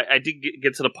 I did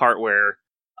get to the part where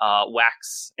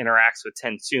Wax interacts with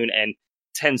Tensoon, and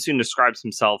Tensoon describes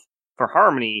himself for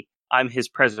Harmony. I'm his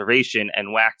preservation,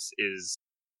 and Wax is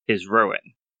his ruin.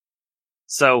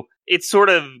 So it sort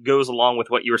of goes along with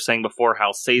what you were saying before,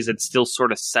 how Sazed still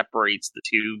sort of separates the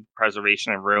two,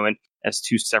 preservation and ruin, as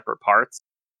two separate parts.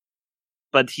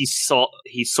 But he's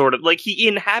sort of like, he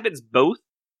inhabits both,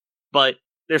 but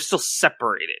they're still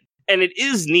separated. And it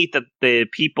is neat that the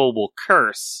people will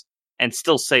curse and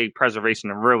still say preservation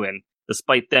and ruin,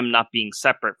 despite them not being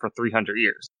separate for 300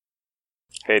 years.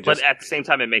 Hey, but at the same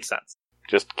time, it makes sense.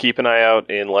 Just keep an eye out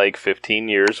in like 15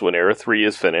 years when Era 3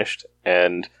 is finished,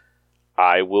 and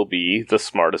I will be the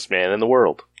smartest man in the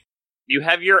world. You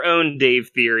have your own Dave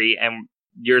theory, and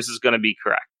yours is going to be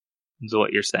correct, is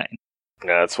what you're saying.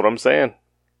 That's what I'm saying.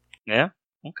 Yeah?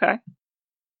 Okay.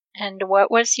 And what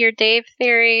was your Dave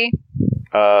theory?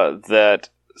 That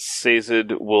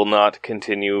Sazed will not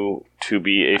continue to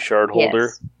be a shard holder.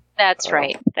 Yes, that's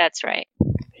right. That's right.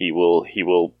 He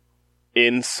will,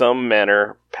 in some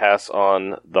manner, pass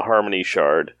on the Harmony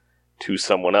shard to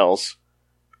someone else.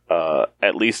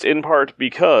 At least in part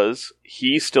because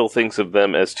he still thinks of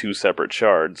them as two separate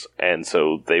shards, and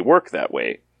so they work that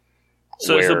way.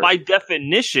 So by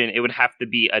definition, it would have to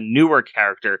be a newer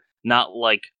character, not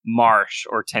like Marsh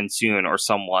or Tensoon or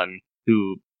someone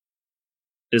who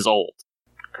is old.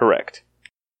 Correct.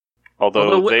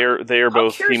 Although they are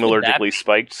both hemologically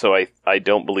spiked, so I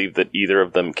don't believe that either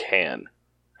of them can.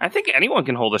 I think anyone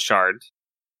can hold a shard.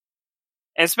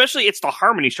 And especially, it's the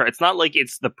Harmony shard. It's not like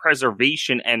it's the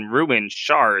preservation and ruin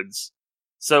shards.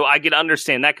 So I can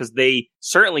understand that, because they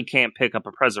certainly can't pick up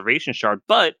a preservation shard,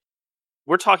 but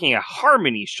we're talking a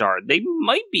Harmony shard. They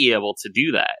might be able to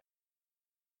do that,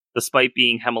 despite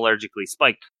being hemologically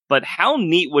spiked. But how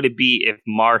neat would it be if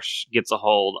Marsh gets a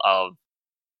hold of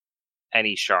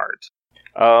any shard?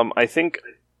 I think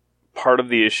part of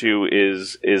the issue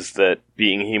is that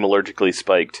being hemologically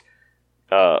spiked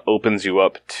opens you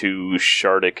up to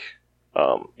shardic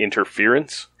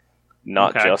interference,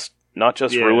 not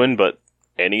just ruin, but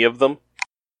any of them.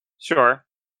 Sure.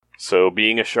 So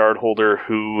being a shard holder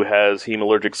who has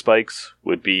hemologic spikes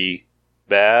would be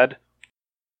bad.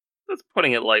 That's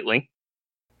putting it lightly.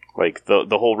 Like the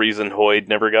whole reason Hoyd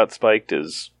never got spiked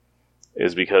is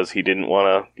because he didn't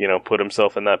want to, put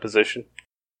himself in that position.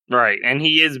 Right, and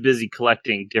he is busy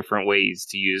collecting different ways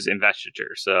to use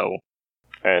investiture, so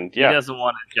and yeah, he doesn't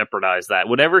want to jeopardize that.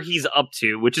 Whatever he's up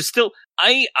to, which is still,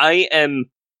 I am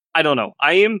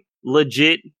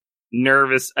legit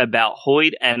nervous about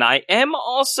Hoyd, and I am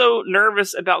also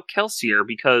nervous about Kelsier,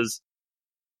 because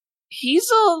he's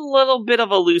a little bit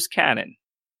of a loose cannon.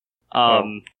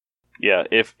 Yeah,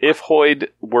 if Hoyd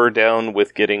were down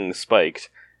with getting spiked,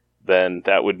 then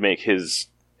that would make his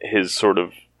sort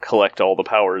of collect all the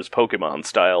powers Pokemon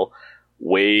style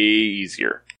way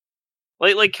easier.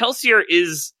 Like Kelsier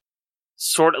is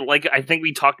sort of, like, I think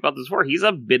we talked about this before, he's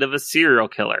a bit of a serial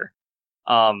killer.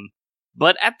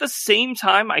 But at the same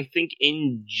time, I think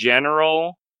in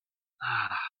general,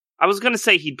 I was going to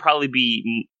say he'd probably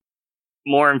be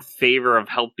more in favor of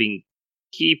helping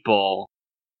people.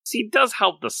 See, he does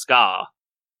help the Ska,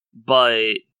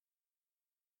 but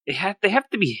they have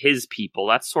to be his people.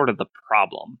 That's sort of the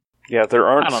problem. Yeah, there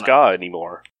aren't Ska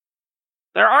anymore.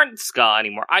 There aren't Ska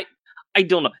anymore. I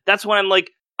don't know. That's why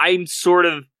I'm sort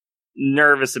of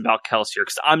nervous about Kelsier,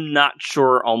 because I'm not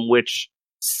sure on which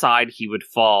side he would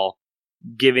fall,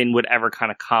 given whatever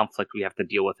kind of conflict we have to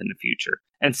deal with in the future.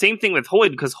 And same thing with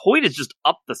Hoyd, because Hoyd is just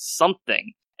up to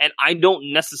something, and I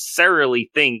don't necessarily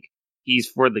think he's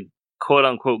for the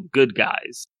quote-unquote good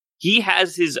guys. He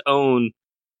has his own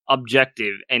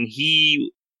objective, and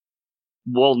he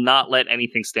will not let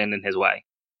anything stand in his way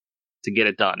to get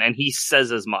it done. And he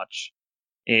says as much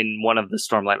in one of the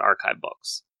Stormlight Archive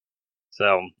books.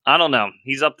 So, I don't know.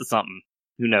 He's up to something.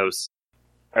 Who knows?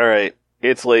 Alright,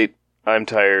 it's late. I'm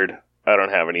tired. I don't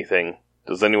have anything.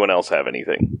 Does anyone else have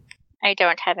anything? I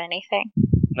don't have anything.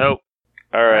 Nope.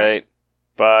 Alright.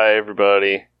 Bye,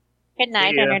 everybody. Good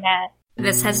night, Internet.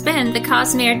 This has been the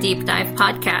Cosmere Deep Dive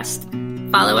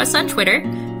Podcast. Follow us on Twitter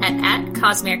at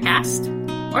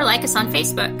CosmereCast, or like us on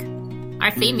Facebook.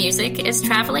 Our theme music is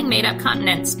Traveling Made-Up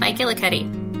Continents by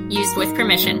Gillicuddy, used with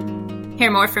permission.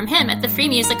 Hear more from him at the Free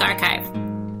Music Archive.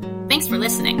 Thanks for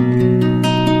listening.